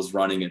Rule was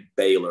running at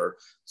Baylor.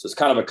 So it's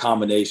kind of a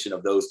combination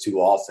of those two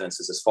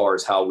offenses as far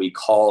as how we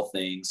call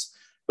things.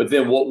 But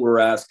then what we're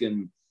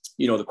asking,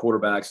 the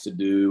quarterbacks to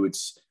do,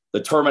 it's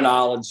the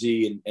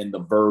terminology and the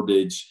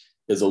verbiage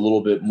is a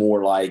little bit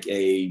more like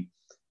an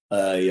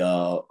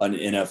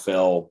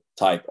NFL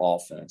type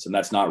offense. And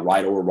that's not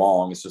right or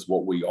wrong. It's just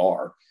what we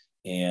are.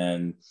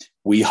 And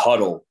we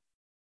huddle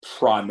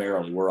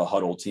primarily. We're a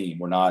huddle team.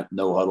 We're not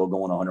no huddle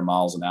going 100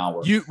 miles an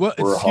hour. Excuse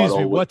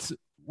me.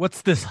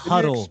 What's this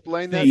huddle?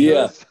 Explain that.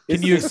 Yeah.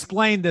 Can you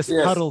explain this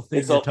huddle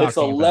thing you're talking it's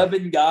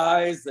 11 about?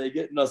 guys. They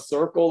get in a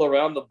circle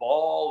around the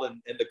ball, and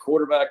the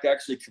quarterback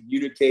actually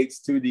communicates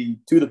to the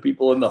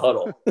people in the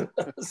huddle.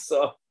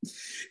 So,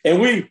 and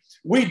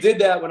we did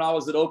that when I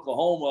was at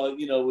Oklahoma.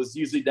 It was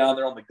usually down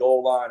there on the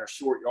goal line or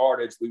short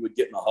yardage. We would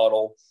get in a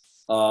huddle.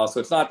 So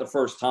it's not the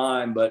first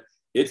time, but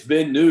it's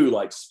been new,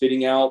 like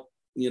spitting out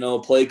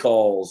play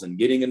calls and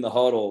getting in the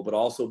huddle, but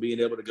also being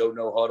able to go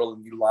no huddle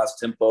and utilize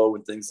tempo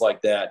and things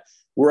like that.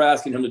 We're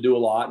asking him to do a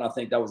lot. And I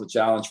think that was a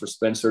challenge for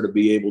Spencer to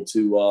be able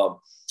to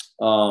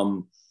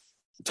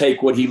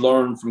take what he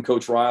learned from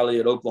Coach Riley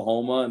at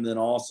Oklahoma and then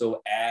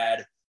also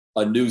add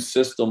a new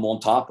system on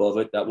top of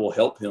it that will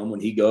help him when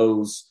he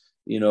goes,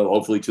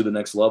 hopefully to the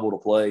next level to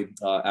play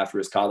after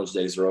his college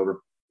days are over.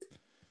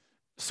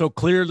 So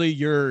clearly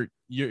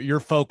you're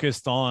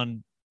focused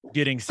on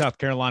getting South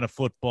Carolina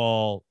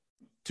football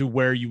to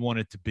where you want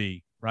it to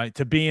be, right?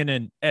 To being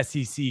an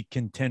SEC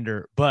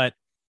contender. But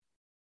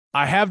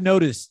I have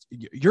noticed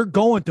you're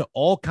going to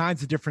all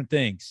kinds of different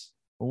things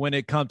when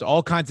it comes to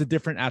all kinds of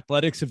different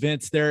athletics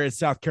events there at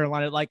South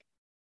Carolina. Like,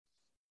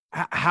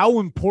 how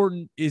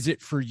important is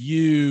it for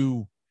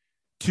you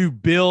to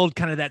build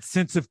kind of that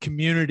sense of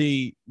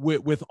community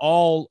with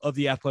all of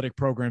the athletic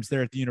programs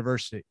there at the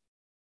university?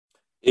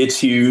 It's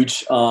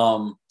huge.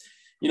 One,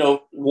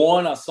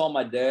 I saw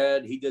my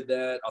dad. He did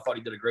that. I thought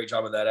he did a great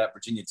job of that at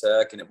Virginia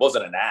Tech, and it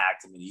wasn't an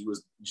act. I mean, he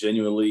was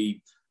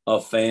genuinely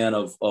a fan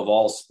of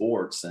all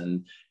sports.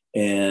 And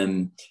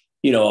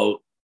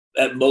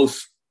at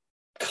most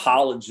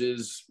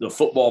colleges, the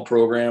football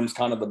program's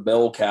kind of the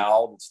bell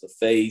cow. It's the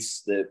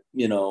face that,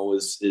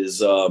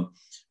 is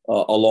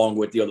along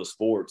with the other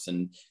sports.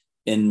 And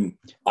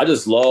I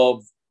just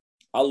love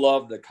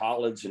the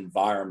college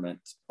environment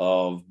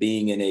of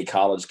being in a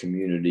college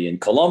community. And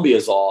Columbia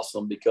is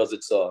awesome because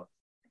it's a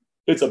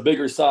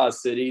bigger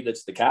size city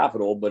that's the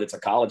capital, but it's a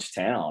college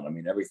town. I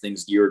mean,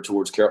 everything's geared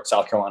towards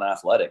South Carolina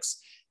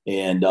athletics.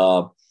 And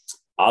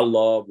I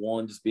love,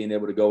 one, just being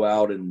able to go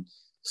out and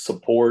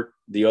support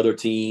the other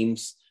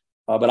teams.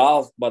 But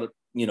I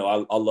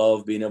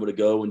love being able to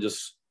go and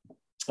just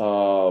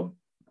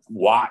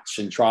watch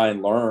and try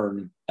and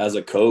learn as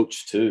a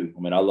coach too.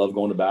 I mean, I love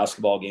going to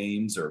basketball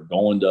games or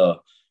going to,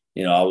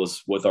 I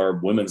was with our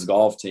women's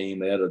golf team.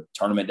 They had a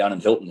tournament down in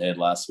Hilton Head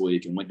last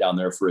week and went down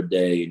there for a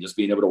day, and just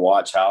being able to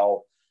watch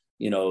how,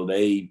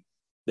 they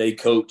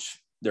coach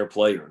their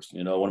players.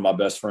 One of my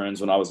best friends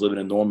when I was living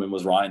in Norman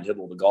was Ryan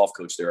Hibble, the golf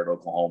coach there at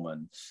Oklahoma.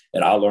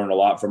 And I learned a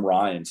lot from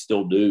Ryan,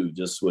 still do,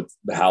 just with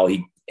how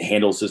he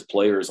handles his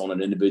players on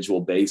an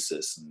individual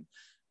basis. And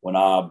when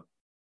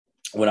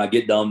I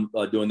get done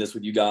doing this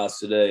with you guys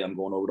today, I'm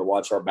going over to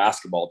watch our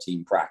basketball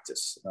team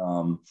practice.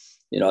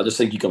 I just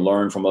think you can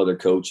learn from other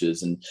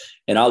coaches, and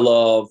I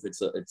love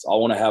I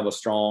want to have a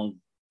strong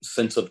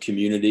sense of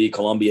community.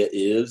 Columbia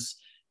is,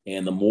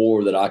 and the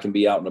more that I can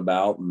be out and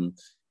about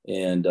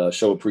and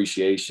show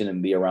appreciation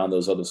and be around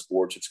those other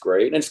sports, it's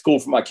great. And it's cool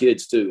for my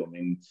kids too. I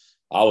mean,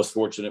 I was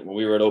fortunate when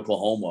we were at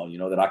Oklahoma,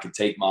 that I could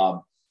take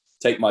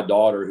my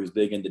daughter who's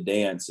big into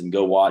dance and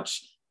go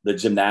watch the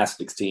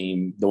gymnastics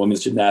team, the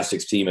women's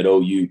gymnastics team at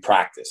OU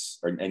practice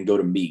and go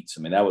to meets.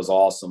 I mean, that was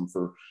awesome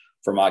for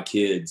my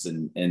kids.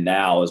 And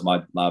now as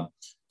my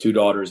two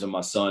daughters and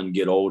my son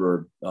get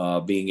older,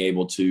 being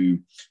able to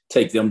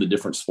take them to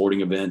different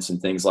sporting events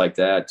and things like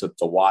that to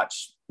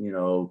watch,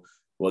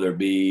 whether it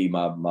be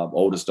my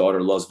oldest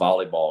daughter loves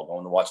volleyball,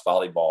 going to watch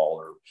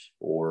volleyball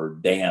or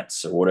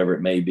dance or whatever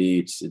it may be.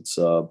 It's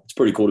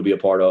pretty cool to be a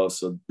part of.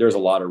 So there's a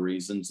lot of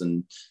reasons,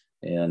 and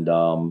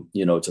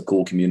it's a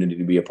cool community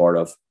to be a part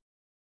of.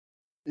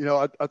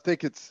 I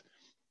think it's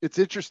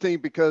interesting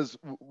because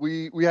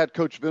we had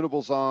Coach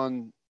Venables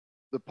on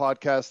the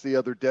podcast the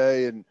other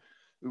day, and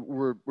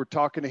we're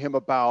talking to him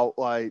about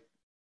like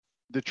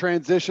the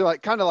transition,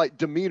 like kind of like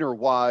demeanor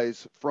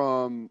wise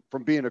from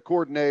being a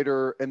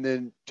coordinator and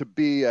then to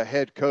be a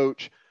head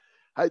coach.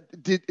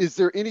 Is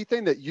there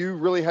anything that you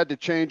really had to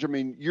change? I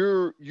mean,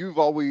 you've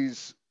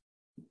always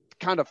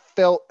kind of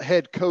felt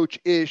head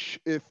coach-ish,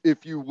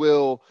 if you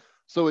will.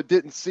 So it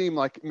didn't seem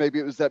like maybe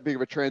it was that big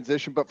of a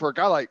transition. But for a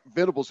guy like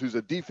Venables, who's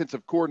a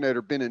defensive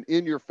coordinator, been an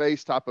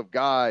in-your-face type of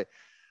guy,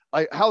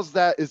 like, how's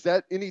that? Is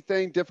that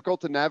anything difficult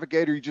to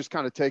navigate, or you just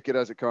kind of take it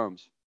as it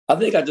comes? I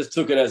think I just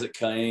took it as it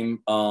came.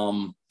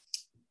 I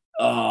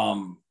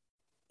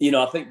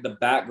think the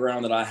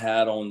background that I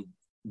had on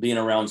being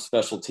around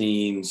special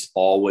teams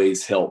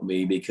always helped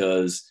me,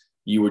 because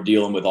you were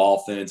dealing with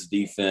offense,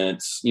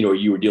 defense, you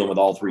were dealing with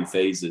all three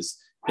phases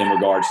in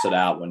regards to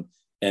that one.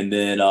 And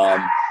then,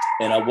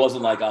 and I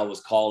wasn't like I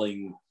was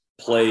calling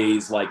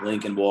plays like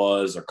Lincoln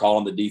was, or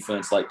calling the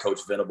defense like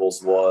Coach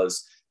Venables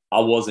was. I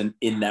wasn't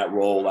in that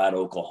role at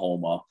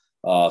Oklahoma.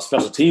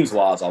 Special teams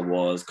wise, I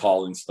was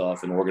calling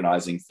stuff and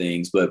organizing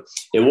things, but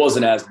it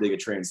wasn't as big a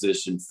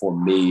transition for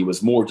me. It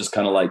was more just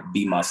kind of like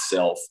be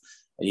myself.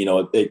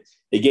 It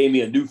gave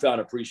me a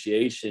newfound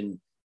appreciation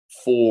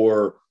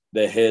for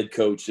the head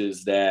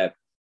coaches that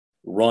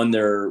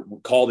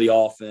call the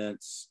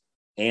offense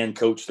and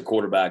coach the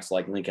quarterbacks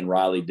like Lincoln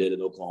Riley did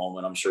at Oklahoma,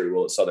 and I'm sure he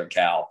will at Southern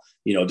Cal,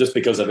 just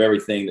because of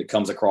everything that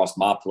comes across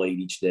my plate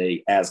each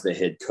day as the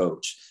head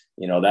coach.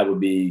 That would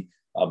be,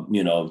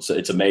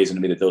 it's amazing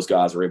to me that those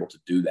guys are able to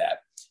do that,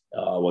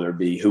 whether it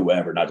be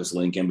whoever, not just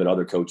Lincoln, but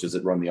other coaches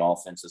that run the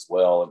offense as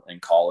well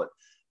and call it.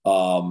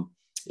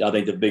 I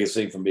think the biggest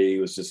thing for me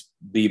was just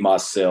be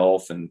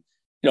myself. And,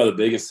 the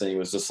biggest thing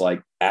was just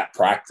like at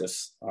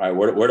practice. All right,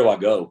 where do I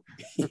go?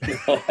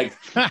 Like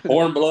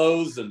horn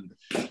blows, and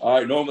all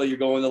right, normally you're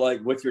going to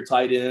like with your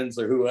tight ends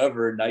or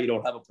whoever, and now you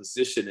don't have a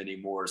position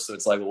anymore. So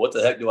it's like, well, what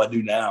the heck do I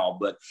do now?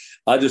 But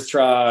I just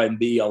try and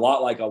be a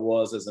lot like I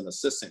was as an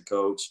assistant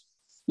coach,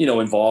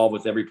 involved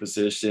with every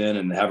position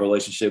and have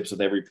relationships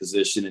with every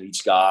position and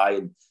each guy,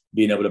 and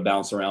being able to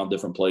bounce around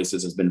different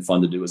places has been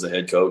fun to do as a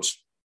head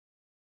coach.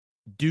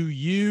 Do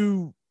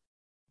you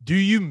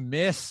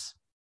miss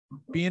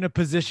being a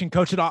position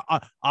coach? And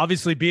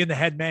obviously being the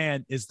head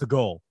man is the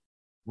goal,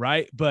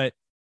 right? But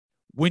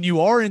when you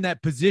are in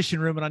that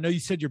position room, and I know you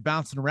said you're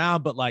bouncing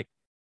around, but like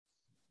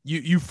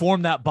you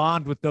form that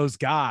bond with those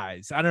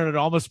guys. I don't know, it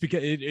almost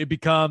it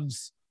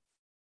becomes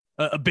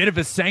a bit of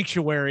a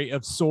sanctuary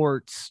of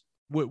sorts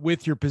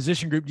with your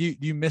position group. Do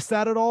you miss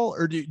that at all?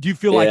 Or do you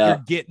feel like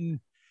you're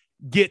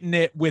getting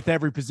it with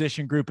every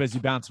position group as you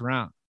bounce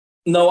around?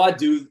 No, I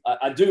do.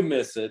 I do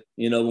miss it.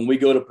 When we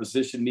go to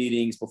position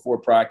meetings before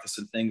practice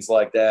and things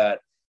like that,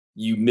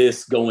 you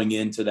miss going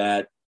into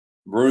that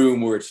room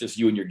where it's just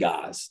you and your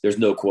guys. There's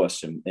no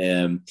question.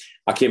 And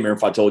I can't remember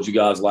if I told you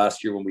guys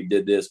last year when we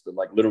did this, but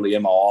like literally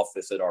in my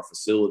office at our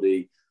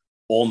facility,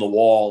 on the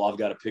wall, I've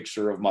got a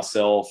picture of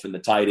myself and the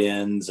tight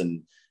ends.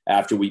 And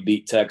after we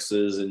beat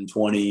Texas in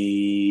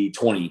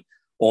 2020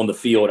 on the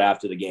field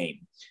after the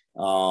game.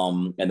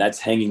 And that's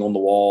hanging on the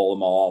wall in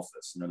my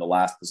office, the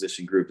last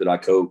position group that I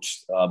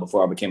coached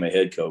before I became a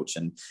head coach.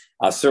 And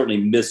I certainly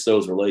miss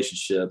those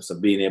relationships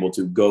of being able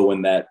to go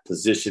in that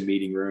position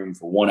meeting room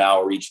for 1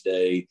 hour each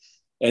day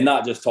and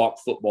not just talk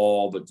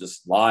football, but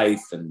just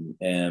life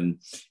and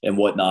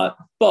whatnot.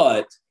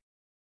 But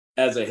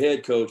as a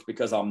head coach,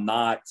 because I'm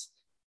not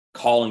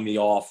calling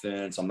the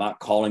offense, I'm not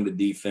calling the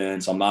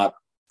defense, I'm not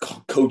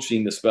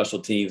coaching the special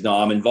teams. No,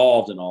 I'm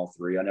involved in all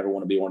three. I never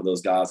want to be one of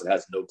those guys that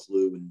has no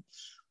clue in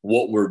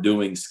what we're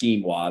doing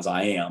scheme wise.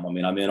 I'm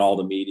in all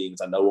the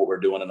meetings. I know what we're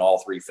doing in all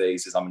three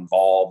phases. I'm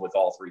involved with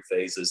all three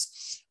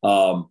phases.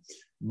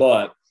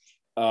 But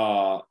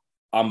I'm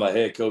a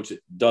head coach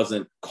that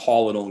doesn't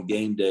call it on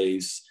game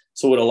days.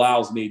 So it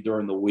allows me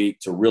during the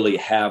week to really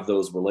have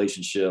those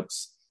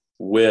relationships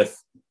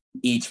with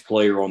each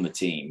player on the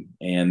team.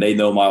 And they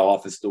know my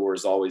office door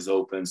is always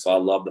open. So I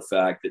love the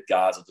fact that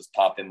guys will just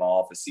pop in my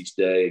office each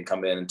day and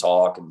come in and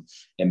talk and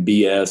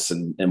BS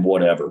and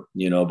whatever,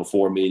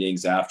 before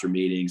meetings, after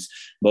meetings.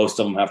 Most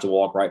of them have to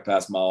walk right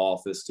past my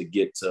office to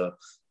get to,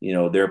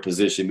 their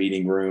position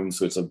meeting room.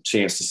 So it's a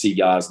chance to see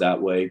guys that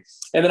way.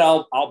 And then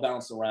I'll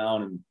bounce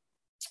around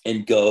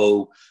and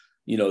go,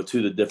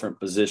 to the different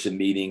position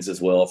meetings as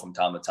well from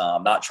time to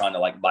time. Not trying to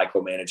like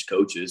micromanage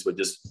coaches, but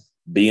just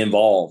be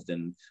involved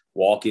and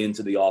walk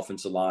into the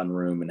offensive line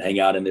room and hang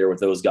out in there with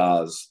those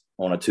guys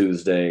on a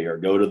Tuesday, or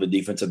go to the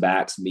defensive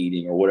backs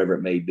meeting or whatever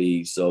it may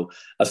be. So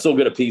I still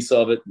get a piece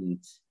of it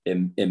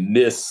and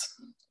miss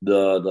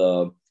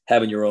the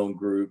having your own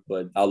group,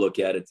 but I look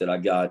at it that I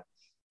got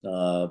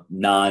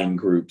 9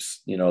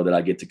 groups, that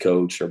I get to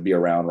coach or be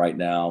around right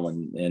now.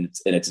 And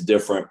it's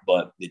different,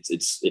 but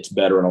it's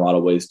better in a lot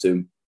of ways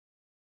too.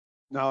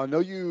 Now, I know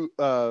you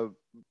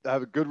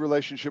have a good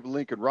relationship with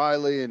Lincoln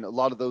Riley and a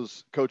lot of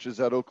those coaches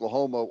at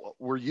Oklahoma.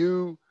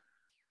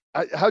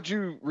 How'd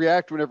you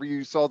react whenever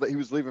you saw that he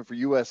was leaving for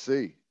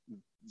USC?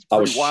 I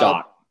was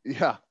shocked.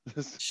 Yeah.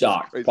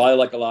 Shocked. Probably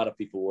like a lot of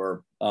people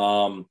were.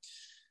 That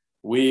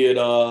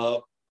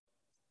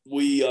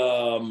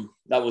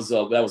was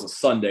a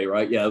Sunday,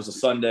 right? Yeah, it was a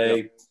Sunday.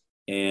 Yep.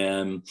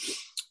 And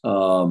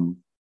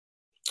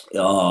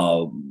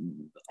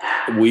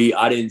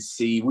I didn't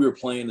see, we were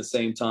playing the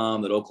same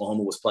time that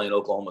Oklahoma was playing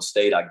Oklahoma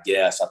State, I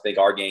guess. I think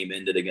our game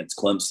ended against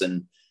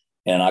Clemson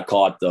And I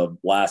caught the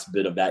last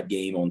bit of that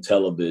game on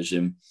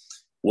television,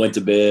 went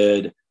to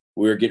bed.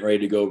 We were getting ready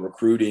to go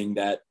recruiting.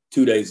 That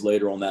 2 days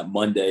later on that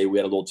Monday, we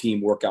had a little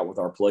team workout with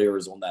our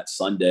players on that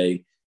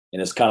Sunday.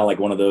 And it's kind of like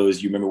one of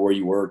those, you remember where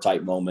you were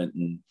type moment.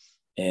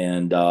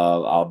 And I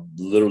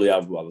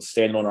was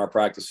standing on our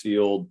practice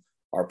field.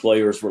 Our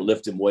players were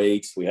lifting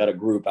weights. We had a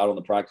group out on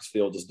the practice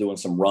field just doing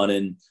some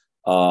running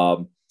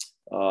outside.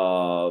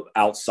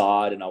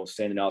 And I was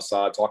standing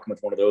outside talking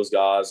with one of those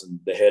guys. And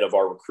the head of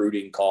our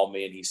recruiting called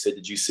me and he said,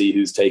 "Did you see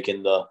who's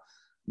taking the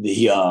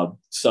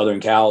Southern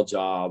Cal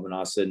job?" And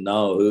I said,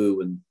 "No,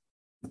 who?" And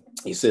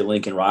he said,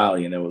 "Lincoln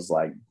Riley." And it was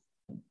like,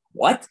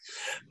 what?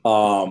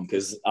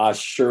 Because I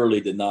surely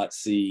did not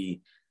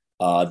see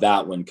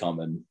that one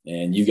coming.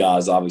 And you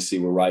guys obviously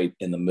were right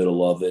in the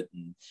middle of it.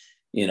 And,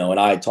 and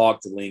I had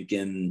talked to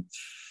Lincoln.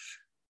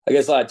 I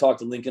guess I had talked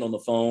to Lincoln on the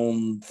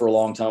phone for a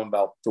long time,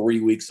 about 3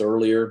 weeks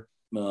earlier.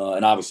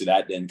 And obviously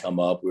that didn't come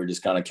up. We were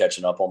just kind of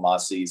catching up on my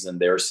season,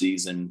 their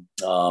season.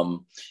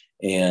 And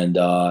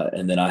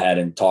then I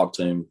hadn't talked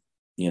to him,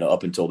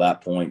 up until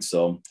that point.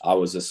 So I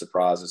was as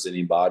surprised as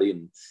anybody,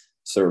 and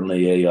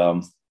certainly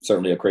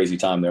a crazy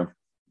time there.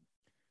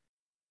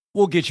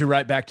 We'll get you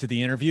right back to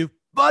the interview.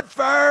 But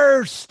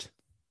first,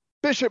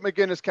 Bishop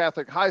McGuinness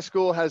Catholic High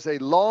School has a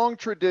long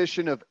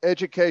tradition of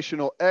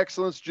educational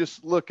excellence.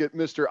 Just look at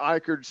Mr.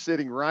 Eichard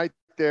sitting right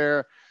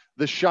there,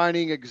 the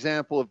shining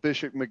example of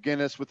Bishop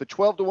McGuinness. With a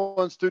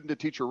 12-to-1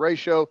 student-to-teacher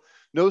ratio,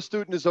 no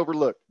student is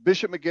overlooked.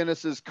 Bishop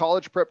McGuinness's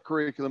college prep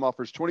curriculum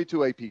offers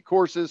 22 AP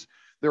courses.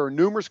 There are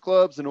numerous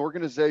clubs and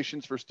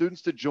organizations for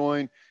students to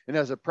join, and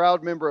as a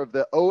proud member of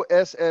the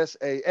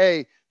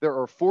OSSAA, there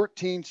are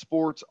 14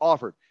 sports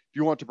offered. If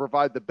you want to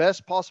provide the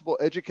best possible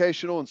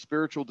educational and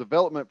spiritual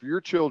development for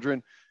your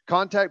children,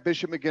 contact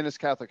Bishop McGuinness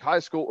Catholic High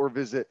School or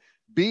visit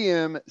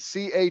bmchs.org.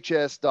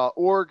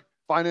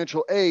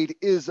 Financial aid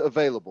is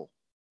available.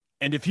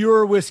 And if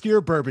you're a whiskey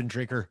or bourbon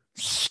drinker,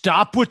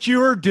 stop what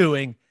you are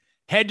doing,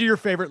 head to your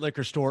favorite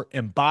liquor store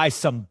and buy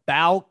some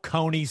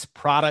Balcones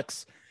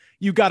products.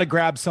 You got to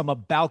grab some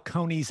of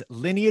Balcones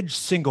Lineage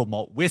Single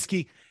Malt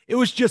Whiskey. It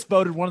was just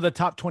voted one of the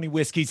top 20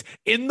 whiskeys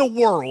in the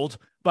world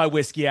by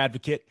Whiskey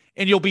Advocate,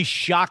 and you'll be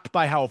shocked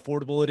by how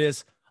affordable it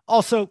is.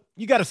 Also,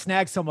 you got to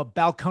snag some of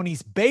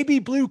Balcones Baby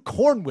Blue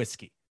Corn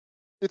Whiskey.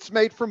 It's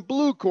made from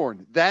blue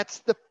corn.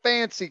 That's the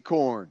fancy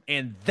corn.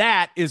 And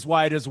that is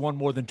why it has won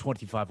more than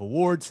 25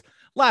 awards.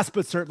 Last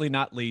but certainly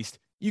not least,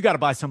 you got to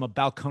buy some of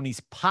Balcones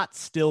Pot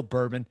Still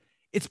Bourbon.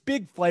 Its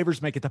big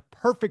flavors make it the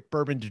perfect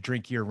bourbon to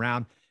drink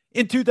year-round.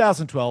 In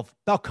 2012,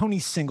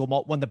 Balcones Single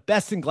Malt won the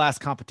Best in Glass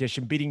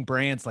competition, beating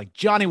brands like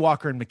Johnny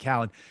Walker and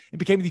Macallan, and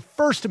became the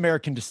first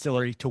American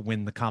distillery to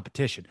win the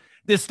competition.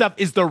 This stuff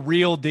is the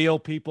real deal,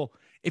 people.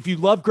 If you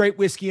love great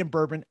whiskey and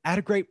bourbon at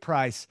a great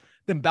price,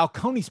 then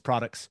Balcones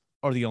products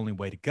are the only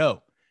way to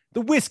go.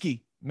 The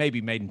whiskey may be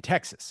made in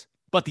Texas,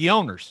 but the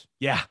owners,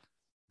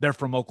 they're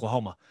from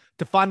Oklahoma.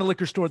 To find a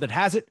liquor store that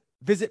has it,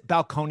 visit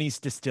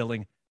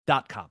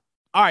balconesdistilling.com.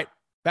 All right,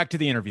 back to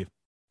the interview.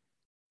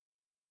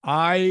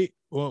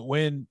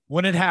 When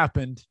it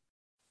happened,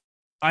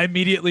 I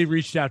immediately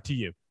reached out to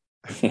you.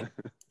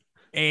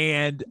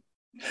 And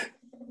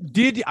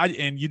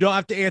you don't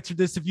have to answer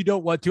this if you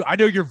don't want to. I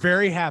know you're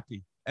very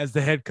happy as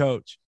the head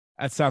coach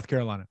at South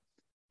Carolina.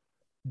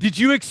 Did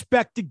you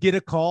expect to get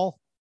a call?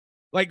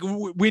 Like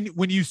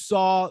when you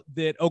saw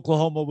that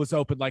Oklahoma was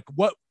open, like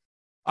what?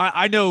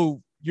 I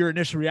know your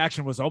initial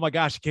reaction was, "Oh my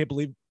gosh, I can't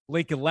believe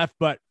Lincoln left."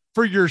 But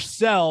for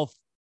yourself,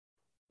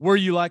 were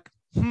you like,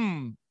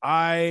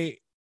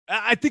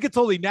 I think it's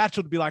only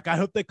natural to be like, I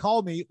hope they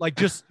call me, like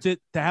just to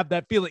have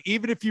that feeling,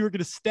 even if you were going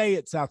to stay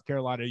at South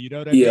Carolina, you know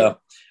what I mean? Yeah.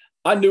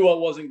 I knew I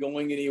wasn't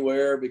going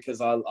anywhere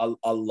because I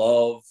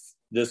love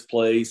this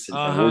place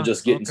and we're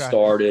just getting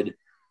started.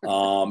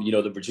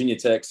 The Virginia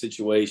Tech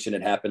situation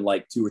had happened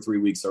like 2 or 3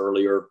 weeks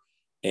earlier.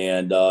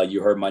 And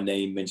you heard my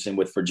name mentioned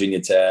with Virginia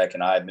Tech,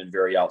 and I had been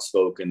very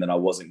outspoken that I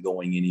wasn't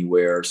going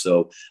anywhere.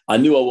 So I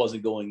knew I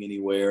wasn't going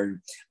anywhere. And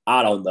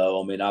I don't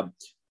know. I mean,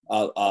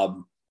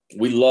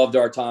 we loved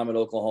our time at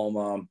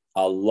Oklahoma.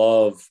 I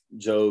love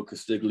Joe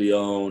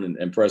Castiglione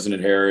and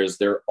President Harris.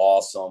 They're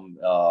awesome.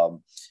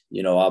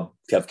 I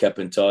kept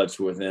in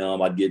touch with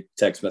them. I'd get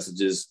text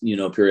messages,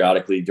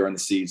 periodically during the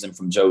season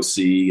from Joe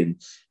C.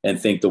 and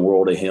think the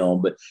world of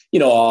him. But, I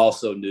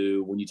also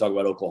knew when you talk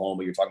about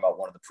Oklahoma, you're talking about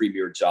one of the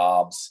premier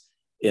jobs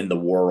in the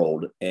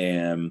world,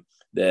 and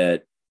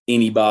that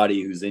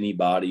anybody who's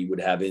anybody would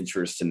have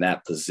interest in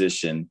that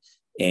position,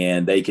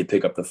 and they could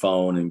pick up the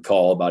phone and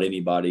call about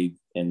anybody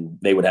and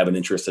they would have an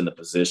interest in the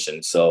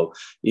position. So,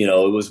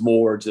 it was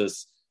more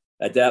just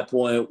at that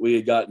point, we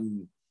had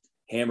gotten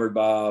hammered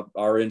by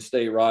our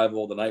in-state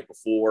rival the night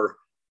before.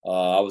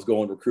 I was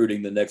going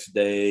recruiting the next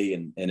day,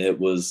 and it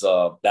was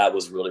that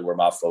was really where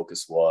my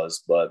focus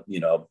was. But,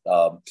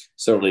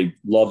 certainly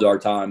loved our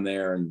time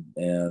there,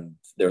 and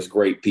there's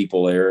great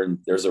people there, and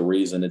there's a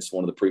reason it's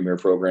one of the premier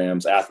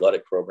programs,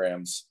 athletic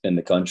programs in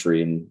the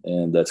country.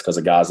 And that's because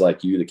of guys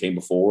like you that came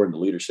before and the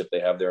leadership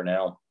they have there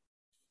now.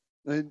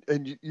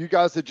 And you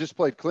guys had just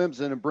played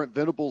Clemson, and Brent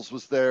Venables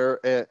was there.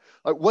 And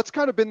what's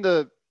kind of been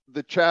the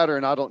chatter?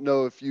 And I don't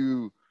know if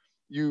you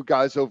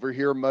guys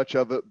overhear much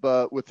of it,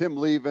 but with him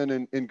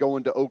leaving and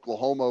going to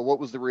Oklahoma, what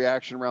was the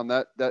reaction around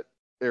that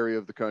area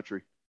of the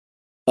country?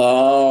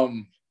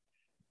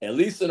 At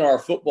least in our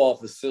football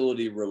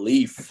facility,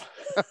 relief.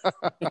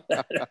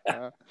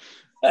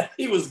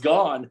 He was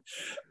gone.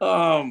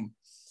 Now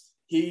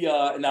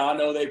I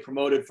know they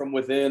promoted from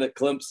within at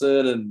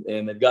Clemson,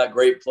 and they've got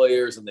great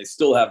players, and they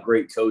still have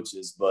great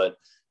coaches. But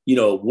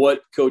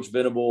what Coach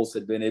Venables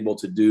had been able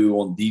to do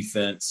on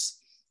defense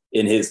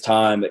in his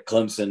time at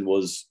Clemson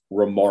was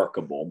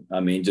remarkable. I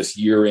mean, just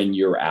year in,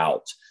 year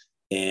out.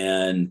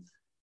 And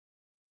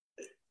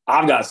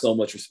I've got so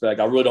much respect.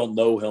 I really don't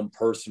know him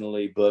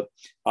personally, but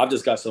I've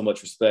just got so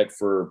much respect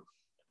for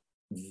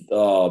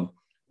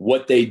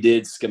what they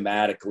did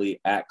schematically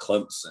at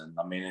Clemson.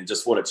 I mean, and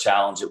just what a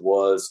challenge it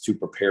was to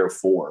prepare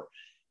for.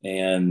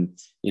 And,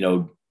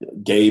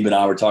 Gabe and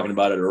I were talking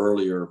about it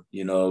earlier,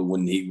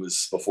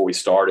 before we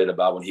started,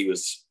 about when he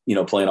was,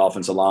 playing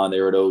offensive line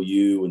there at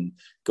OU and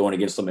going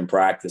against them in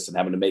practice and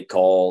having to make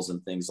calls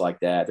and things like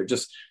that.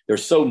 They're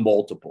so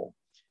multiple.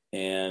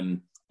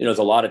 And, there's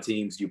a lot of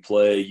teams you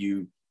play,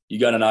 you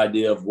got an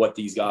idea of what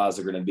these guys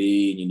are going to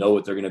be, and you know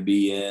what they're going to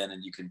be in,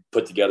 and you can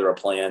put together a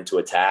plan to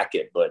attack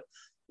it. But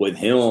with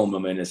him, I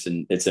mean,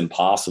 it's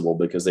impossible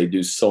because they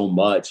do so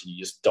much, and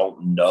you just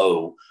don't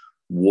know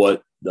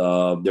what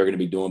they're going to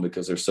be doing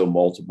because they're so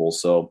multiple.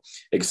 So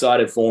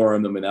excited for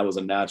him. I mean, that was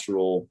a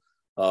natural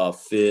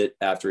fit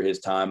after his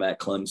time at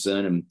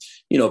Clemson, and,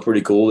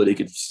 pretty cool that he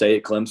could stay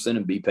at Clemson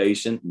and be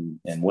patient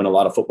and win a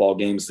lot of football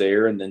games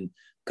there, and then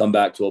come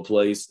back to a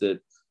place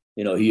that,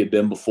 he had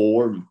been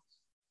before,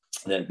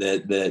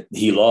 that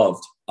he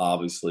loved,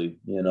 obviously,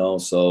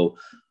 So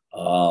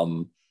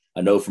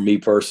I know for me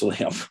personally,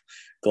 I'm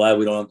glad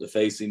we don't have to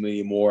face him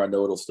anymore. I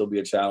know it'll still be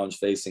a challenge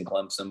facing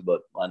Clemson,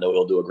 but I know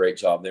he'll do a great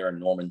job there in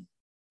Norman.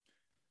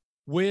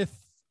 With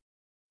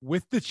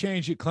the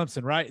change at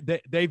Clemson, right?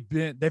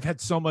 They've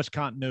had so much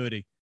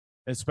continuity,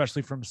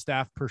 especially from a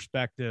staff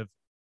perspective.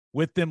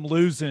 With them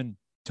losing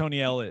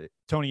Tony Elliott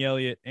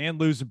and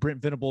losing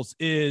Brent Venables,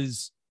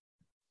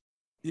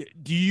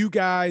 do you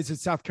guys at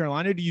South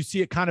Carolina, do you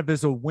see it kind of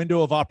as a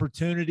window of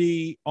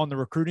opportunity on the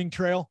recruiting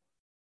trail?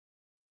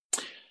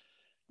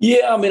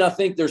 Yeah, I mean, I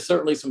think there's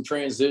certainly some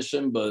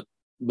transition, but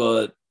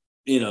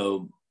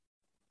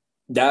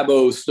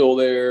Dabo's still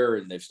there,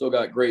 and they've still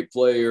got great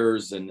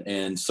players,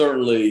 and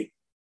certainly,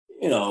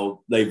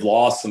 they've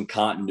lost some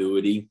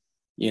continuity,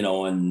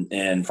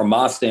 and from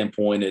my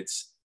standpoint,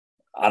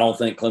 I don't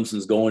think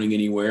Clemson's going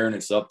anywhere, and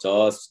it's up to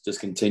us to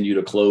just continue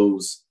to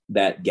close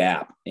that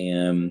gap.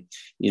 And,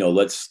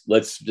 let's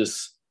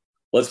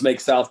make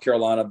South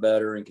Carolina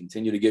better and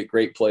continue to get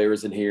great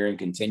players in here and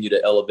continue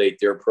to elevate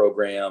their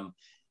program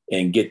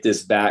and get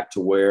this back to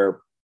where,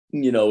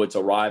 it's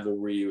a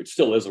rivalry. It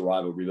still is a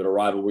rivalry, but a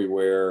rivalry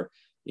where,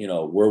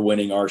 we're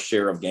winning our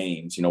share of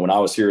games. When I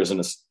was here as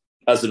an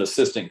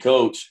assistant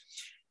coach,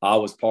 I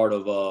was part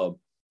of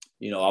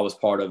we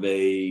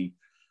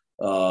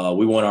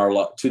won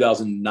our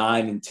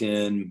 2009 and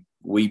 10.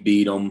 We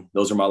beat them.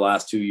 Those are my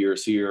last 2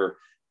 years here.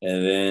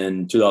 And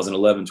then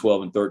 2011,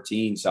 12, and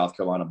 13, South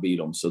Carolina beat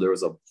them. So there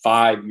was a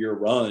 5-year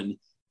run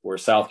where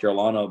South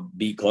Carolina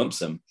beat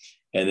Clemson.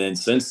 And then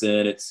since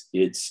then,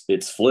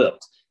 it's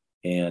flipped.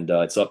 And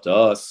it's up to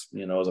us,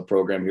 as a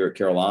program here at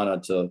Carolina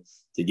to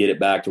get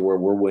it back to where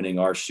we're winning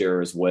our share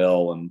as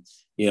well. And,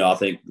 I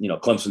think,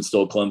 Clemson's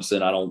still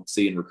Clemson. I don't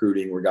see in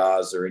recruiting where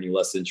guys are any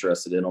less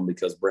interested in them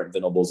because Brent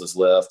Venables has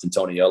left and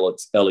Tony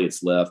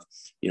Elliott's left.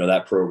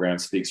 That program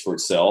speaks for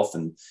itself,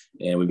 and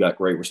we've got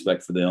great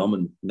respect for them.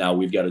 And now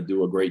we've got to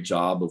do a great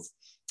job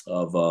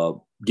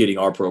of getting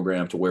our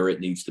program to where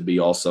it needs to be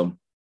also.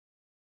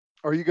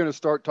 Are you going to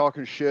start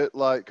talking shit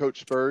like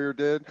Coach Spurrier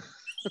did?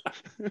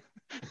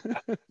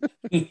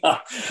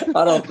 I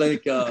don't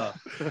think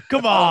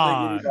come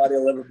on, I don't think anybody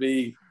will ever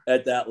be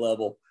at that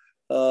level.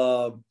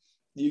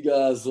 You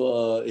guys,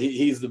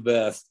 he's the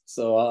best.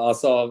 So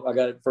I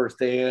got it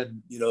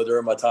firsthand,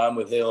 during my time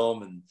with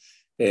him,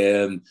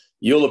 and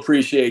you'll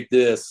appreciate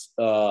this.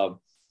 I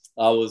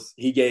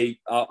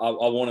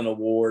won an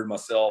award.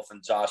 Myself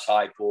and Josh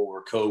Heupel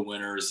were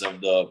co-winners of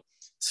the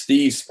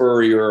Steve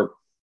Spurrier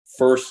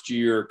First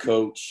Year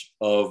Coach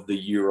of the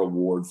Year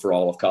award for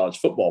all of college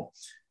football,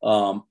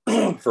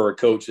 for a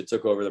coach that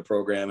took over the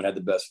program and had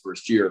the best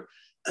first year.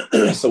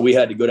 So we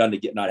had to go down to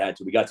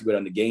we got to go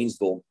down to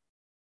Gainesville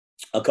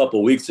a couple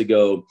of weeks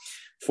ago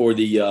for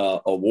the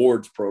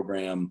awards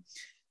program.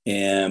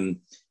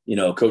 And,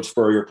 Coach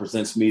Spurrier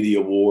presents me the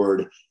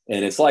award,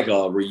 and it's like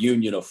a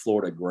reunion of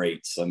Florida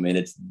greats. I mean,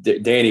 it's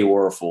Danny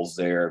Werfel's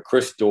there,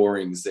 Chris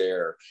Doring's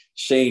there,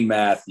 Shane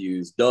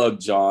Matthews, Doug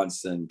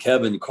Johnson,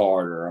 Kevin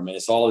Carter. I mean,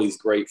 it's all these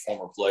great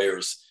former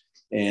players.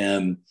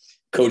 And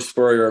Coach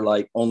Spurrier,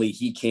 like only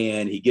he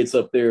can, he gets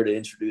up there to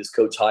introduce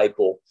Coach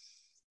Heupel.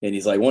 And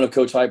he's like, one of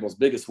Coach Heupel's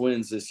biggest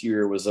wins this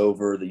year was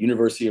over the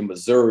University of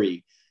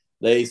Missouri.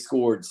 They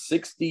scored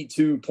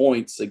 62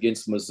 points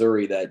against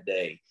Missouri that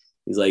day.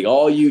 He's like,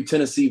 all you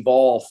Tennessee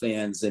Vol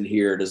fans in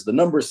here, does the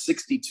number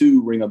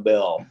 62 ring a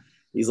bell?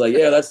 He's like,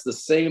 yeah, that's the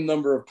same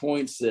number of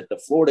points that the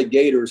Florida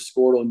Gators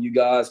scored on you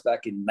guys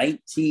back in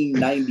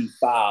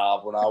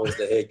 1995 when I was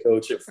the head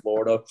coach at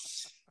Florida.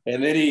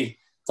 And then he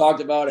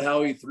talked about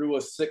how he threw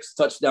a 6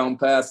 touchdown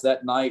pass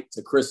that night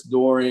to Chris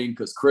Doering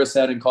because Chris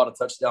hadn't caught a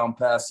touchdown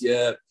pass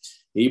yet.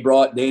 He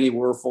brought Danny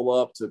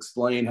Werfel up to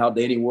explain how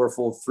Danny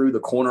Werfel threw the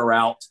corner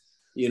route,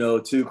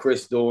 to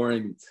Chris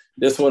Doering.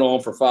 This went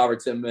on for 5 or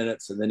 10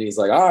 minutes. And then he's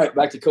like, all right,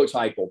 back to Coach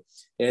Heupel.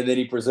 And then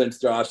he presents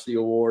Josh the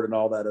award and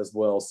all that as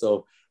well.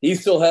 So he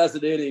still has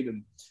it in him.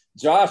 And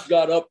Josh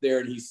got up there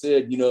and he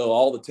said,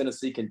 all the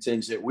Tennessee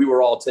contingent, we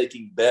were all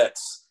taking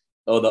bets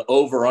of the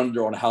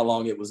over-under on how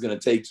long it was going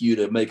to take you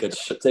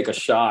to take a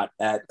shot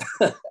at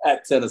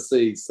at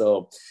Tennessee.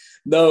 So,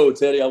 no,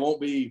 Teddy, I won't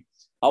be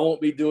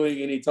doing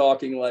any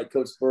talking like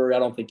Coach Spurrier. I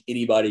don't think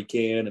anybody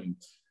can. And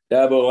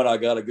Dabo and I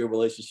got a good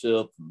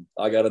relationship.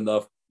 I got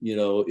enough,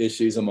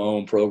 issues in my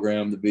own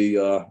program to be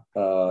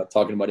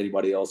talking about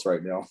anybody else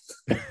right now.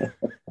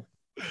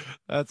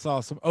 That's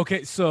awesome.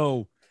 Okay,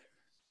 so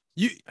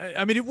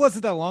it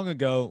wasn't that long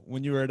ago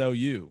when you were at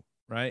OU,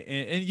 right?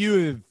 And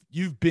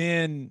you've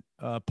been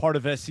part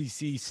of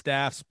SEC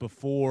staffs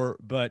before,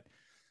 but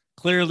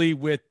clearly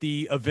with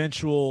the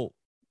eventual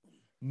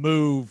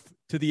move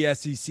to the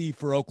SEC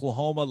for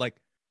Oklahoma, like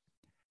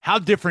how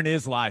different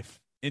is life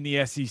in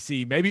the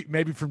SEC?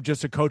 Maybe from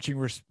just a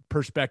coaching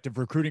perspective,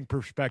 recruiting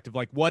perspective,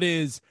 like what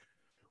is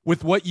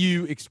with what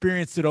you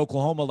experienced at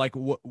Oklahoma, like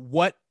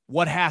what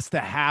has to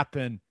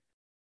happen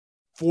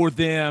for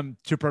them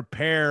to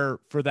prepare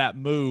for that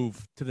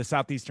move to the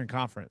Southeastern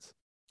Conference?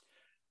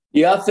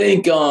 Yeah, I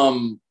think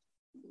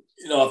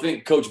I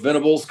think Coach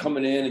Venables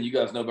coming in, and you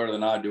guys know better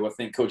than I do. I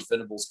think Coach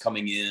Venables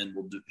coming in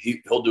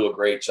he'll do a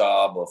great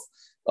job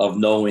of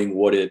knowing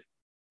what it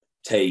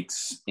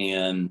takes.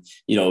 And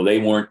they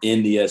weren't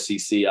in the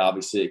SEC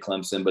obviously at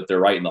Clemson, but they're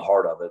right in the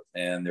heart of it,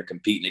 and they're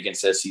competing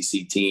against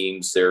SEC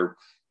teams. They're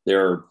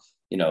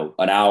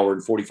an hour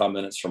and 45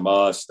 minutes from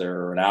us.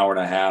 They're an hour and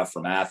a half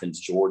from Athens,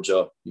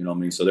 Georgia.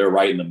 So they're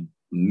right in the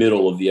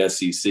middle of the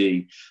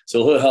SEC.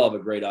 So he'll have a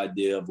great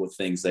idea of what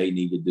things they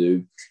need to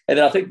do. And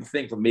then I think the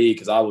thing for me,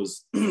 because I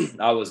was in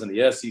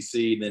the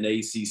SEC, then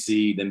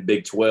ACC, then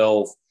Big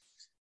 12,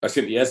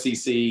 the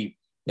SEC,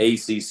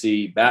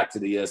 ACC, back to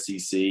the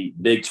SEC,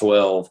 Big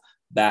 12,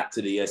 back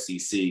to the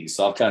SEC.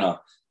 So I've kind of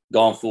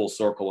gone full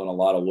circle in a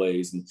lot of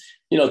ways. And,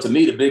 to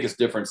me, the biggest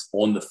difference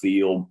on the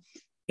field,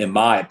 in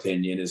my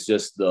opinion, is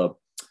just the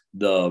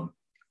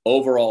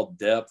overall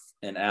depth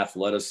and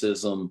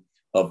athleticism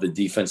of the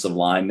defensive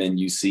linemen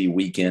you see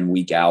week in,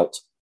 week out.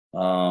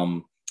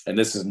 And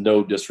this is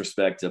no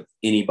disrespect to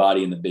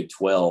anybody in the Big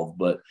 12,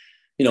 but,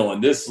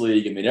 in this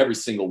league, every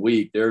single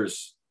week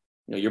there's,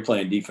 you're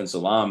playing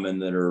defensive linemen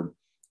that are,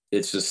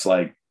 it's just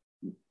like,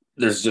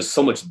 there's just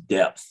so much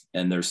depth,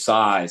 and there's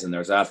size, and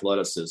there's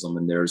athleticism,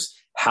 and there's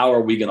how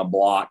are we going to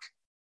block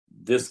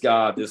this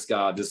guy, this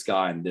guy, this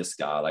guy, and this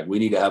guy. Like, we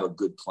need to have a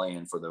good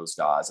plan for those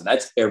guys. And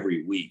that's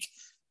every week.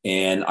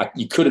 And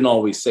you couldn't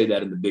always say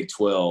that in the Big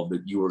 12,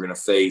 that you were going to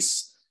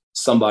face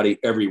somebody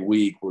every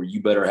week where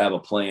you better have a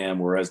plan.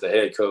 Whereas the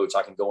head coach,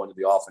 I can go into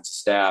the offensive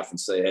staff and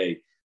say,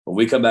 hey, when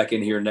we come back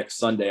in here next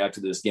Sunday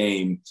after this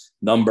game,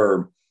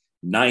 number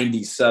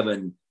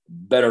 97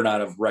 better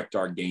not have wrecked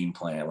our game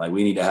plan. Like,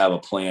 we need to have a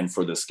plan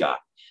for this guy.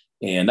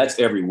 And that's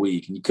every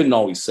week. And you couldn't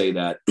always say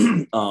that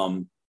in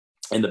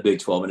the Big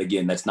 12. And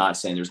again, that's not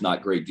saying there's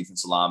not great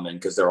defensive linemen,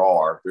 because there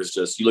are. There's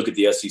just, you look at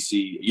the SEC,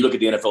 you look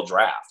at the NFL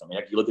draft.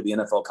 You look at the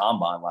NFL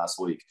Combine last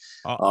week.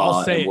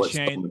 I'll say it,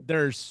 Shane.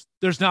 There's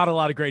not a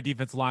lot of great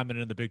defensive linemen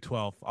in the Big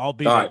 12.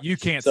 Right. You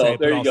can't say it,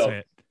 but I'll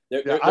say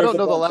it. I don't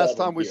know the last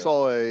time we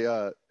saw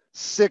a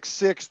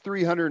 6'6",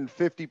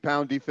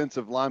 350-pound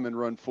defensive lineman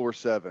run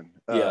 4.7.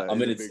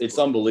 It's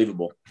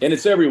unbelievable, and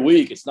it's every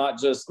week. It's not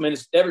just.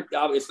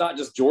 It's not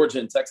just Georgia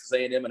and Texas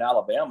A&M and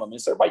Alabama.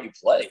 It's everybody you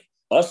play,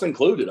 us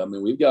included.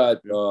 We've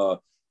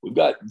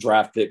got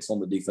draft picks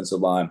on the defensive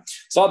line,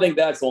 so I think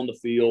that's on the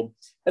field.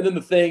 And then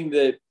the thing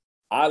that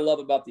I love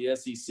about the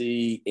SEC,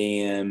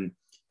 and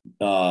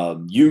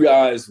you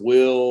guys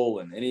will,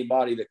 and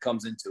anybody that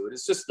comes into it,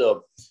 it's just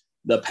the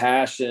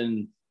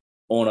passion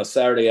on a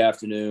Saturday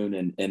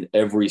afternoon and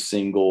every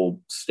single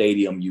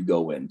stadium you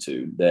go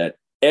into, that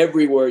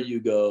everywhere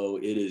you go,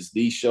 it is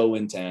the show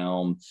in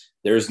town.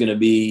 There's going to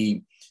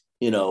be,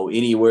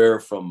 anywhere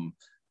from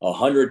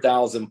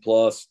 100,000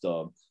 plus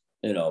to,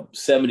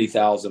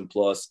 70,000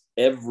 plus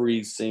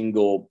every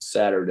single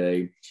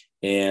Saturday.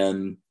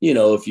 And,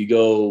 if you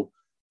go,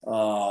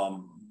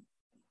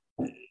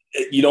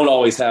 you don't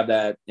always have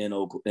that in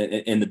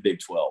the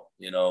Big 12.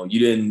 You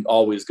didn't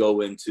always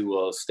go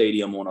into a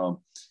stadium on a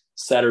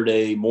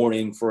Saturday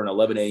morning for an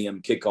 11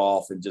 a.m.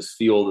 kickoff and just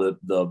feel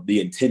the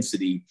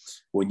intensity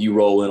when you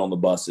roll in on the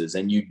buses.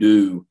 And you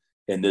do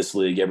in this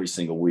league every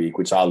single week,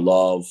 which I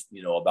love,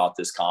 about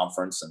this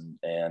conference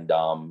and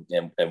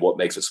what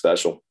makes it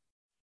special.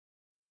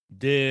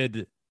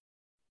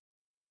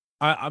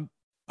 I'm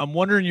I'm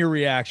wondering your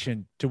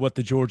reaction to what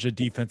the Georgia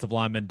defensive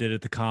lineman did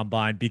at the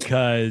combine,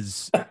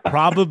 because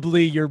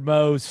probably your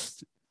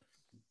most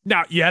 –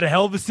 now, you had a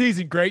hell of a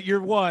season, great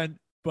year one,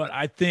 but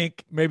I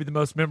think maybe the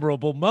most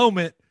memorable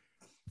moment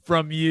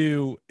from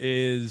you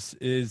is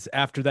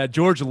after that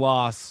Georgia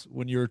loss,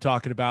 when you were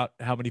talking about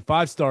how many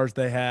 5-stars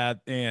they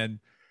had and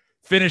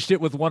finished it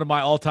with one of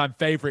my all-time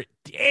favorite.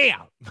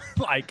 Damn.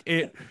 Like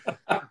it,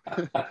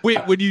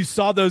 when you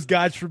saw those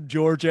guys from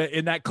Georgia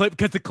in that clip,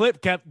 because the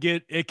clip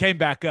it came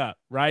back up,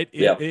 right?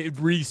 It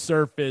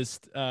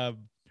resurfaced.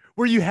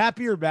 Were you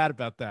happy or mad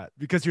about that?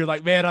 Because you're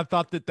like, man, I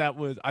thought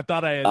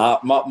I had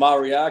my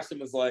reaction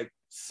was like,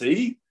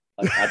 see,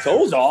 like, I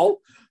told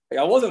y'all, like,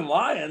 I wasn't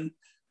lying.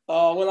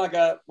 When I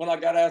got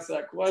asked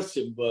that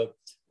question, but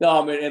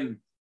no, I mean,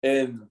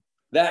 and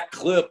that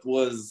clip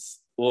was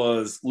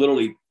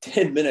literally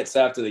 10 minutes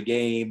after the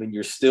game, and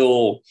you're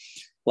still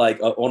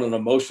like on an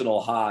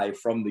emotional high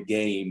from the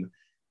game.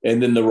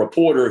 And then the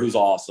reporter, who's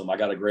awesome, I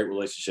got a great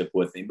relationship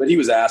with him, but he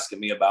was asking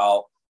me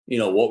about,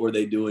 what were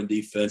they doing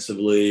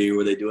defensively?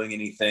 Were they doing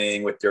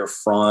anything with their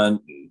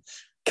front and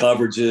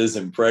coverages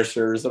and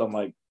pressures? And I'm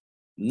like,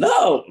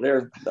 no,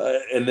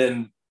 and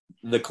then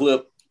the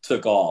clip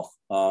took off.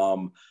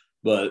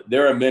 But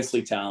they're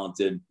immensely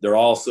talented. They're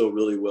also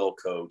really well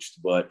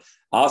coached. But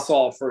I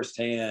saw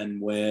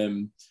firsthand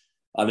when,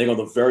 I think on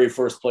the very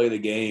first play of the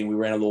game, we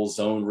ran a little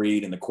zone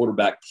read and the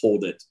quarterback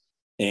pulled it.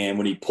 And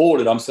when he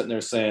pulled it, I'm sitting there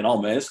saying, oh,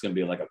 man, it's going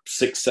to be like a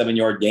 6-7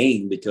 yard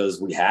gain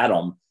because we had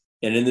them.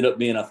 And it ended up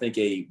being, I think,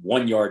 a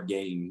 1 yard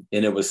game.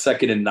 And it was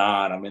 2nd and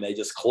 9. I mean, they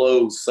just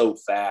closed so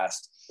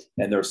fast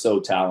and they're so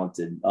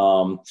talented.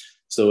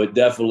 So it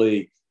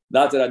definitely –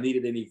 not that I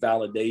needed any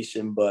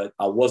validation, but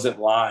I wasn't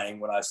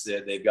lying when I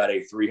said they've got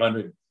a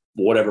 300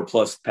 whatever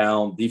plus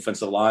pound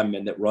defensive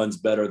lineman that runs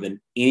better than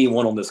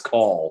anyone on this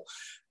call.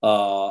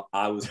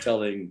 I was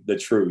telling the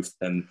truth.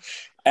 And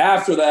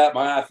after that,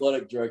 my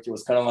athletic director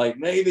was kind of like,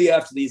 maybe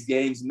after these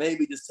games,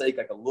 maybe just take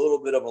like a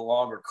little bit of a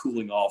longer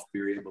cooling off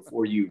period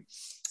before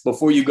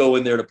you go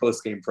in there to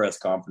post-game press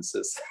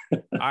conferences.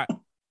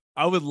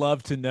 I would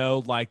love to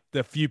know, like,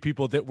 the few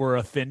people that were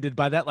offended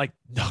by that. Like,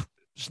 no,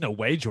 there's no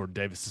way Jordan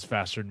Davis is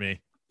faster than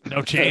me.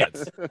 No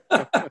chance.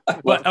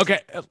 But okay,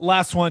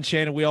 last one,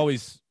 Shannon. We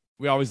always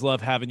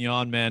love having you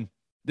on, man.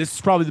 This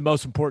is probably the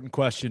most important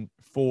question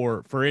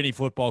for any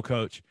football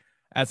coach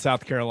at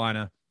South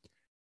Carolina.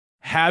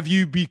 Have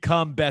you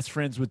become best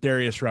friends with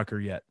Darius Rucker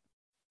yet?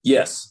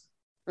 Yes.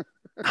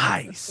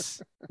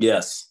 Nice.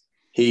 Yes.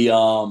 He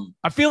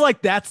I feel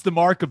like that's the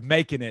mark of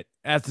making it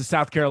as the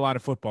South Carolina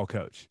football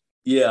coach.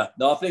 Yeah,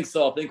 no, I think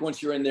so. I think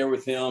once you're in there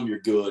with him, you're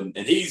good.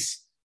 And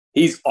he's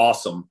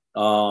awesome.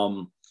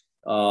 I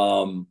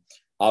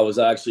was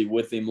actually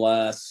with him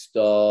last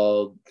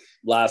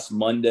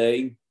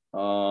Monday.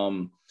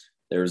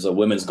 There's a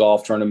women's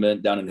golf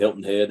tournament down in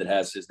Hilton Head that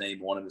has his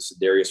name on it. It's the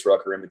Darius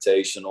Rucker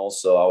Invitational.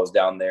 So I was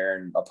down there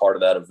and a part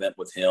of that event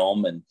with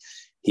him. And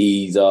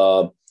he's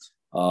the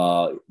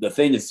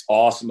thing that's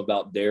awesome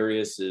about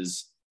Darius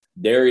is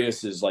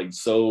like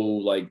so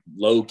like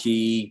low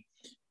key.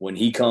 When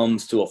he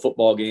comes to a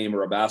football game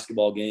or a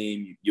basketball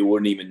game, you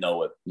wouldn't even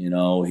know it.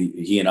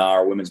 He and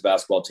our women's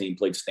basketball team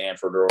played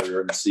Stanford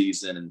earlier in the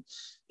season, and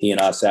he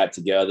and I sat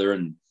together,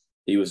 and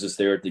he was just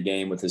there at the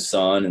game with his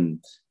son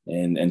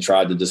and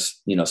tried to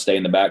just, stay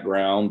in the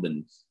background.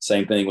 And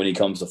same thing when he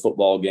comes to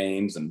football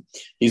games. And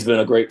he's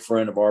been a great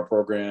friend of our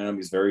program.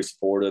 He's very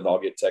supportive. I'll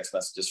get text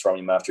messages from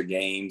him after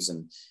games,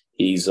 and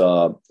he's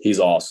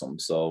awesome.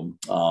 So,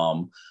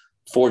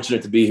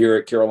 fortunate to be here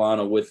at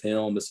Carolina with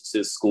him. This is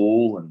his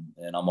school,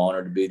 and I'm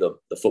honored to be the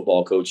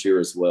football coach here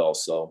as well.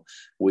 So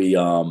we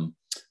got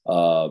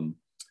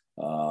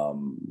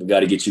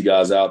to get you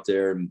guys out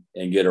there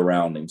and get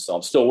around him. So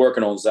I'm still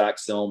working on Zach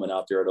Silman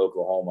out there at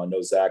Oklahoma. I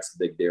know Zach's a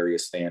big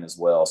Darius fan as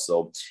well.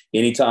 So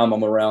anytime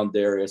I'm around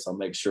Darius, I'll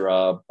make sure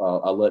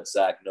I let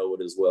Zach know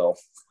it as well.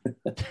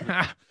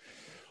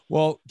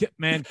 Well,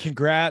 man,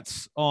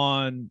 congrats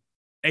on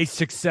a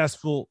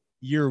successful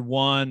year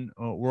one.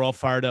 We're all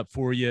fired up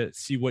for you.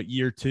 See what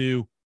year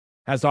two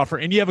has to offer.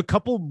 And you have a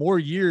couple more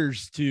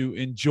years to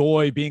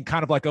enjoy being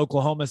kind of like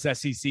Oklahoma's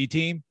SEC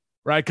team,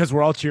 right? Because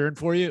we're all cheering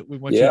for you. We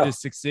want you to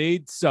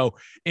succeed. So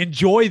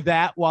enjoy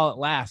that while it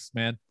lasts,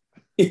 man.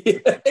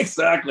 Yeah,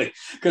 exactly.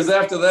 Because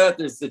after that,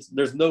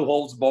 there's no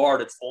holds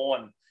barred. It's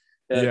on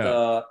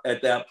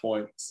at that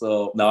point.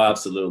 So no,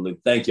 absolutely.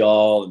 Thank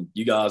y'all. And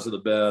you guys are the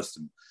best.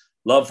 And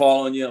love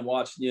following you and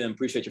watching you, and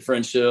appreciate your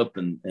friendship,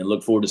 and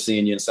look forward to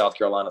seeing you in South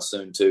Carolina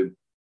soon too.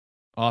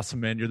 Awesome,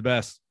 man. You're the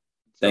best.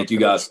 Thank you,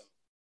 guys.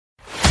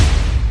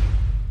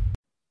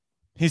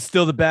 He's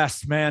still the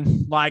best,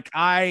 man. Like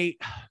I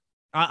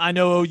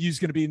know OU's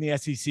going to be in the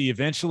SEC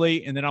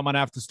eventually, and then I'm going to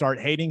have to start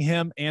hating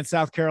him and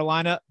South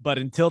Carolina. But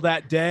until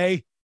that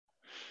day,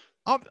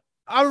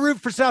 I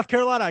root for South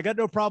Carolina. I got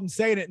no problem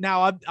saying it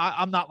now.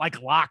 I'm not like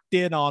locked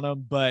in on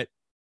him, but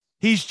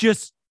he's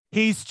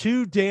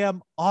too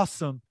damn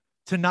awesome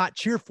to not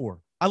cheer for.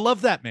 I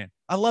love that man.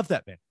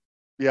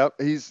 Yep,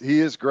 he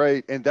is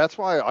great, and that's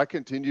why I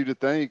continue to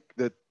think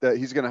that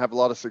he's going to have a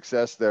lot of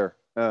success there.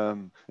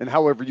 And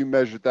however you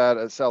measured that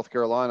at South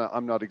Carolina,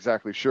 I'm not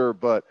exactly sure,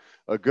 but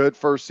a good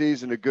first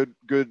season, a good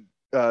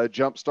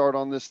jump start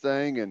on this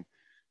thing, and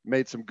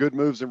made some good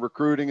moves in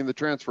recruiting in the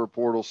transfer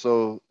portal.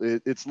 So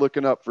it's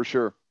looking up for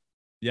sure.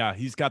 Yeah,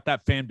 he's got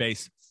that fan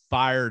base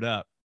fired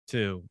up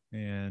too,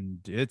 and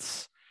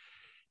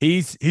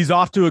he's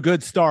off to a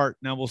good start.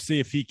 Now we'll see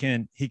if he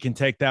can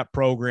take that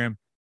program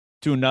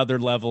to another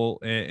level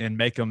and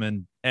make them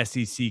an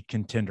SEC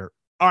contender.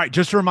 All right,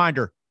 just a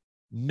reminder,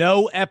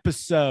 no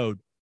episode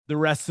the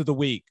rest of the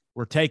week.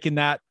 We're taking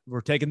that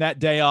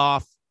day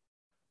off.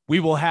 We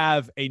will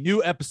have a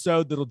new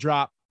episode that'll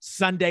drop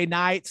Sunday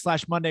night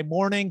 / Monday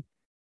morning.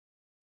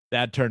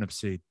 That turnip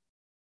seed.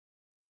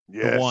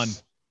 Yes. The one,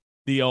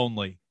 the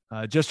only.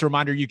 Just a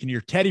reminder, you can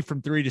hear Teddy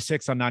from 3 to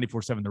 6 on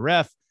 94.7 The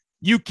Ref.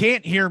 You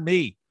can't hear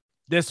me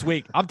this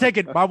week.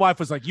 My wife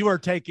was like, you are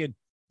taking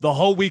the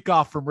whole week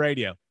off from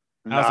radio.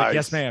 I was like,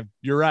 yes, ma'am.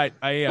 You're right.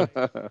 I am.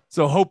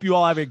 So hope you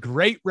all have a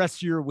great rest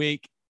of your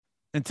week.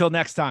 Until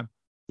next time,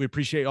 we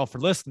appreciate you all for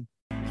listening.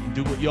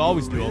 Do what you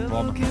always do,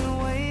 Oklahoma.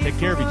 Take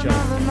care of each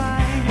other.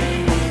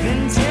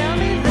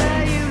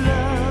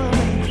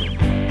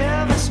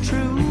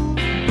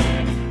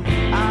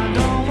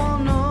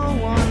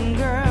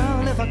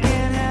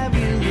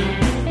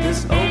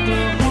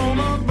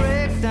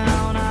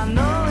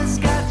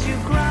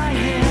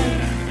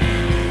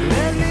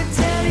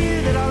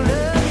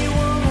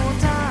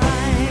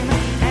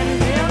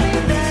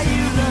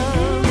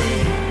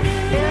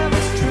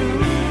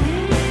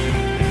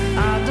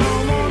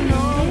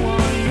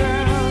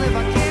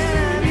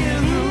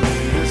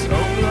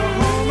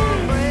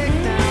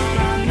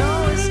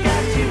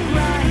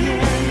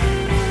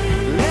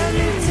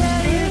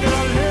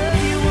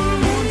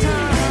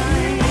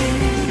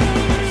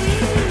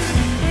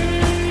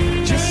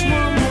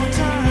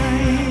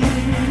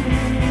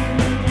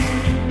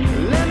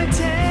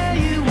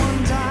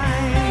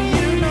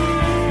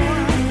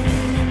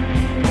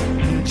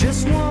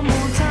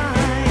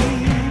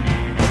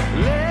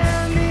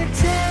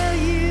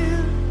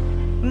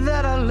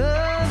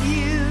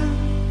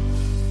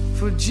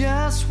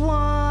 Just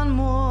one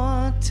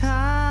more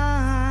time.